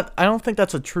it's not. I don't think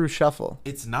that's a true shuffle.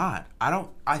 It's not.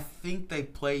 I think they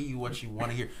play you what you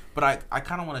want to hear. But I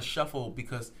kind of want to shuffle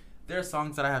because there are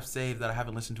songs that I have saved that I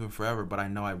haven't listened to in forever, but I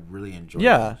know I really enjoy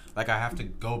Yeah. them. Like, I have to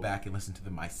go back and listen to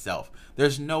them myself.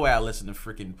 There's no way I listen to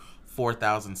freaking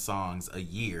 4,000 songs a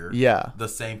year. Yeah. The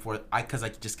same because I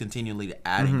just continually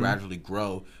add and gradually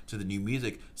grow to the new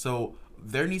music. So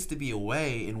there needs to be a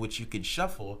way in which you can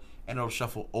shuffle and it'll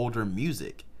shuffle older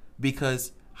music.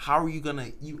 Because how are you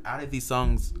you added these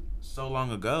songs so long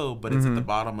ago, but it's at the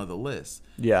bottom of the list.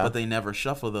 Yeah. But they never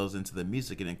shuffle those into the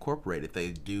music and incorporate it. They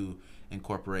do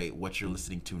incorporate what you're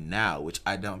listening to now, which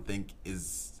I don't think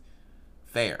is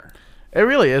fair. It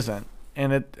really isn't,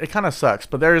 and it kind of sucks.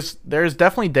 But there's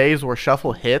definitely days where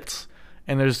shuffle hits,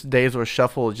 and there's days where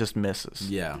shuffle just misses.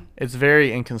 Yeah. It's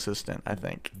very inconsistent, I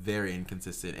think. Very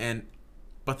inconsistent.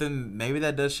 But then maybe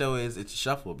that does show it's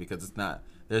shuffle because it's not.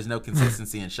 There's no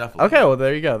consistency in shuffle. Okay, well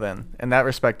there you go then. In that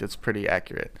respect, it's pretty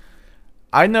accurate.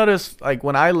 I notice like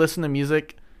when I listen to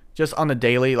music, just on the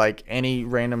daily, like any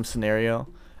random scenario,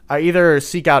 I either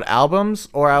seek out albums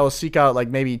or I will seek out like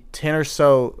maybe 10 or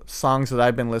so songs that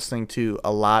I've been listening to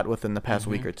a lot within the past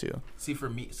week or two. See, for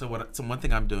me, so one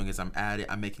thing I'm doing is I'm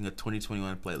making a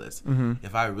 2021 playlist.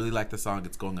 If I really like the song,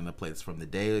 it's going on the playlist from the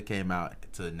day it came out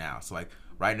to now. So like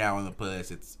right now on the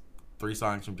playlist, it's 3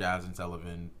 songs from Jasmine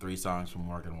Sullivan, 3 songs from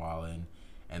Morgan Wallen,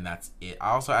 and that's it. I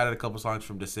also added a couple songs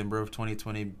from December of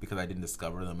 2020 because I didn't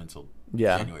discover them until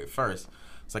January 1st.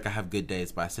 It's like I have Good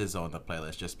Days by SZA on the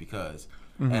playlist just because.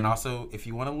 And also, if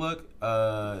you want to look,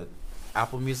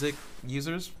 Apple Music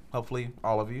users, hopefully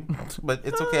all of you, but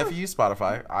it's okay if you use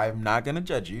Spotify. I'm not going to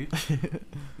judge you,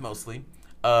 mostly.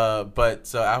 But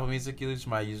so Apple Music users,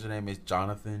 my username is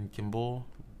Jonathan Kimball,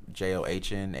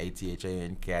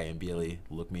 JohnAthanKimble.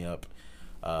 Look me up.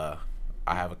 I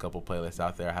have a couple playlists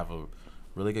out there. I have a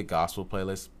really good gospel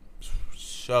playlist,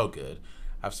 so good.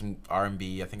 I have some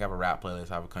R&B. I think I have a rap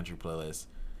playlist. I have a country playlist.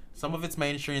 Some of it's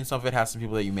mainstream. Some of it has some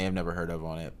people that you may have never heard of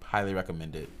on it. Highly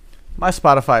recommend it. My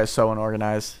Spotify is so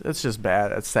unorganized. It's just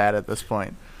bad. It's sad at this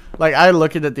point. Like I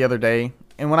looked at it the other day,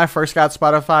 and when I first got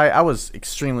Spotify, I was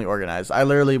extremely organized. I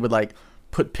literally would like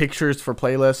put pictures for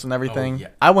playlists and everything. yeah.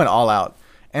 I went all out.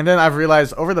 And then I've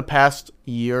realized over the past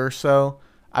year or so,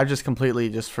 I just completely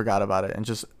just forgot about it and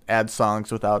just add songs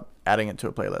without adding it to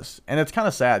a playlist. And it's kind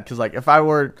of sad because like I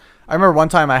remember one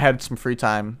time I had some free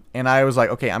time and I was like,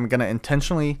 okay, I'm going to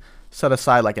intentionally set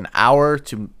aside like an hour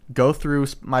to go through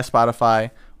my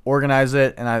Spotify, organize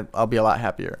it, and I'll be a lot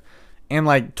happier. And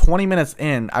like 20 minutes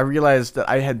in, I realized that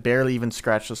I had barely even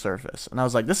scratched the surface. And I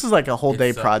was like, this is like a whole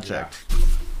day project.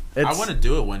 I want to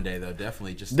do it one day though.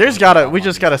 Definitely. Just We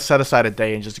just gotta set aside a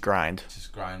day and just grind.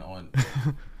 Just grind on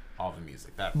all the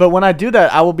music. But when I do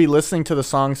that, I will be listening to the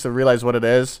songs to realize what it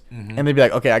is, and they'd be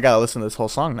like, okay, I gotta listen to this whole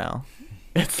song now.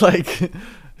 It's like,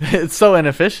 it's so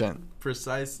inefficient.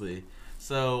 Precisely.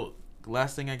 So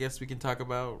last thing I guess we can talk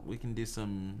about, we can do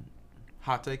some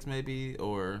hot takes maybe,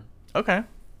 or Okay.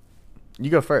 You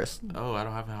go first. oh, I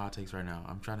don't have any hot takes right now.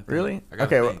 I'm trying to think. Really? I gotta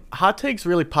Okay, well, think. hot takes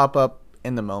really pop up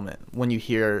in the moment when you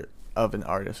hear of an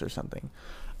artist or something.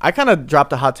 I kind of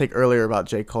dropped a hot take earlier about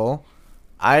J. Cole.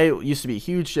 I used to be a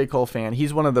huge J. Cole fan.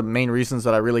 He's one of the main reasons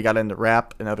that I really got into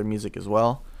rap and other music as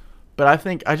well. But I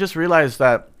think I just realized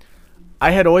that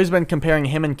I had always been comparing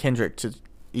him and Kendrick to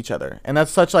each other. And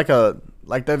that's such like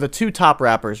they're the 2 top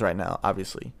rappers right now,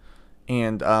 obviously.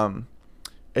 And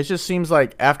it just seems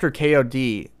like after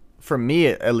KOD, for me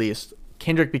at least,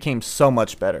 Kendrick became so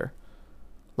much better.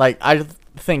 Like I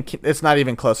think it's not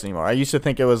even close anymore. I used to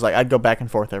think it was like I'd go back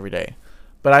and forth every day.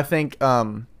 But I think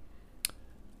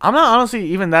I'm not honestly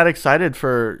even that excited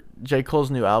for J.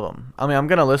 Cole's new album. I mean, I'm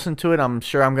gonna listen to it. I'm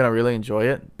sure I'm gonna really enjoy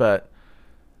it, but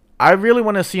I really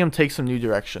want to see him take some new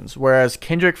directions. Whereas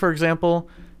Kendrick, for example,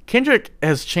 Kendrick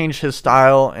has changed his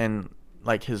style and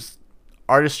like his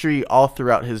artistry all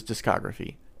throughout his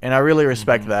discography, and I really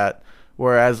respect that.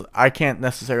 Whereas I can't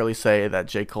necessarily say that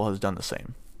J. Cole has done the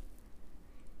same.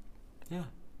 Yeah,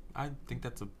 I think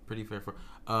that's a pretty fair.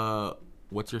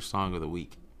 What's your song of the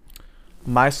week?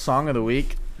 My song of the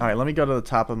week. All right, let me go to the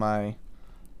top of my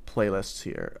playlists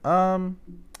here.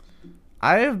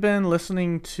 I have been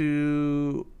listening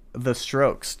to The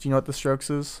Strokes. Do you know what The Strokes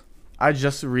is? I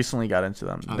just recently got into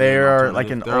them. Oh, they are like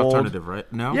they're old alternative,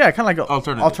 right? No. Yeah, kind of like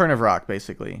alternative rock,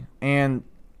 basically. And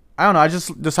I don't know. I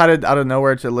just decided out of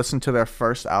nowhere to listen to their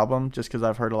first album just because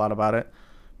I've heard a lot about it.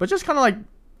 But just kind of like,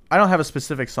 I don't have a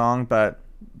specific song, but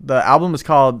the album is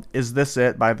called "Is This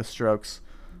It" by The Strokes.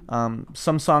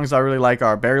 Some songs I really like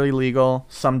are "Barely Legal,"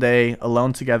 "Someday,"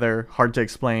 "Alone Together," "Hard to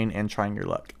Explain," and "Trying Your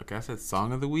Luck." Okay, I said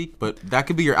song of the week, but that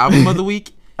could be your album of the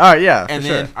week. All right, yeah, and for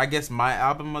then sure. I guess my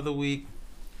album of the week,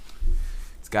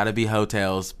 it's got to be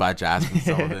 "Hotels" by Jasmine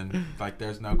Sullivan. Like,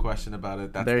 there's no question about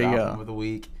it. That's the album of the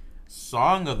week.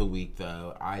 Song of the week,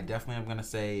 though, I definitely am gonna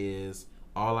say is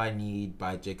 "All I Need"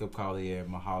 by Jacob Collier,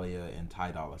 Mahalia, and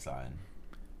Ty Dolla $ign.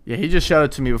 Yeah, he just showed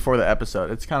it to me before the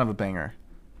episode. It's kind of a banger.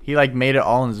 He like made it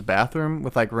all in his bathroom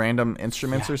with like random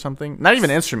instruments or something. Not even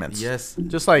instruments. Yes.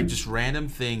 Just random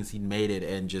things. He made it,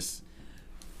 and just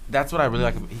that's what I really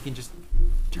like. He can just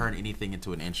turn anything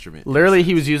into an instrument. Literally,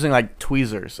 he was using like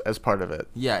tweezers as part of it.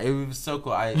 Yeah, it was so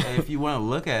cool. If you want to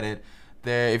look at it,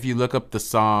 if you look up the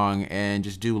song and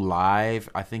just do live,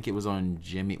 I think it was on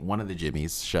one of the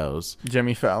Jimmy's shows.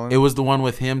 Jimmy Fallon. It was the one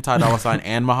with him, Ty Dolla $ign,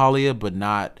 and Mahalia, but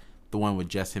not the one with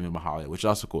just him and Mahalia, which is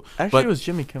also cool. Actually, it was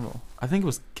Jimmy Kimmel. I think it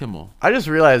was Kimmel. I just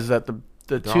realized that the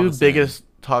They're all two the same. biggest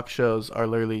talk shows are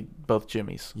literally both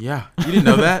Jimmys. Yeah, you didn't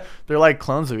know that? They're like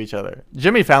clones of each other.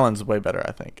 Jimmy Fallon's way better,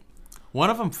 I think. One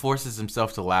of them forces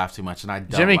himself to laugh too much, and I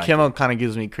don't Jimmy like Kimmel it. kind of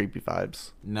gives me creepy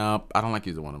vibes. No, I don't like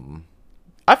either one of them.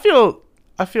 I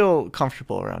feel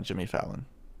comfortable around Jimmy Fallon.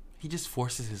 He just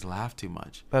forces his laugh too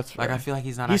much. That's like fair. I feel like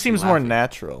he's not. He actually seems more laughing.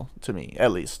 natural to me,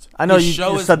 at least. I know His you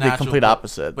show is said the natural, complete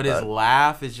opposite, but his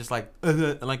laugh is just like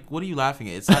what are you laughing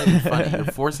at? It's not even funny. You're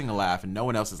forcing a laugh, and no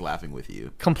one else is laughing with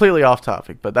you. completely off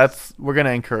topic. But we're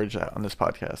gonna encourage that on this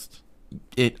podcast.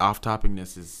 Off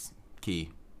topicness is key.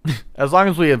 As long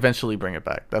as we eventually bring it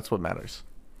back, that's what matters.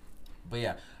 But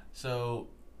yeah, so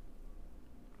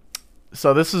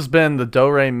this has been the Do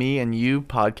Re Me and You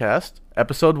podcast,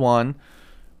 episode 1.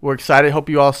 We're excited. Hope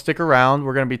you all stick around.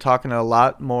 We're going to be talking a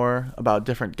lot more about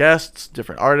different guests,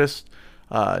 different artists,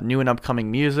 new and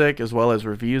upcoming music, as well as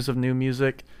reviews of new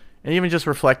music, and even just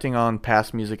reflecting on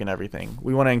past music and everything.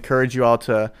 We want to encourage you all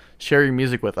to share your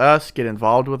music with us, get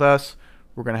involved with us.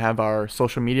 We're going to have our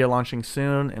social media launching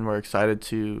soon, and we're excited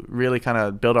to really kind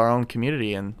of build our own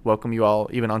community and welcome you all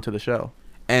even onto the show.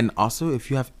 And also, if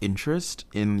you have interest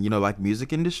in, like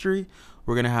music industry,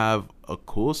 we're going to have a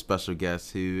cool special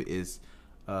guest who is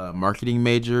a marketing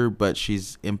major, but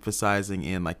she's emphasizing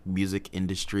in like music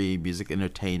industry, music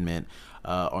entertainment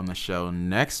on the show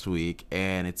next week.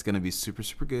 And it's going to be super,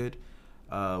 super good.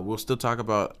 We'll still talk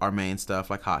about our main stuff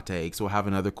like hot takes. We'll have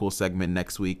another cool segment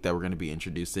next week that we're going to be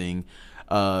introducing.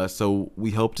 So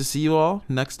we hope to see you all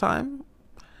next time.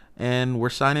 And we're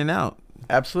signing out.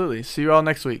 Absolutely. See you all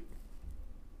next week.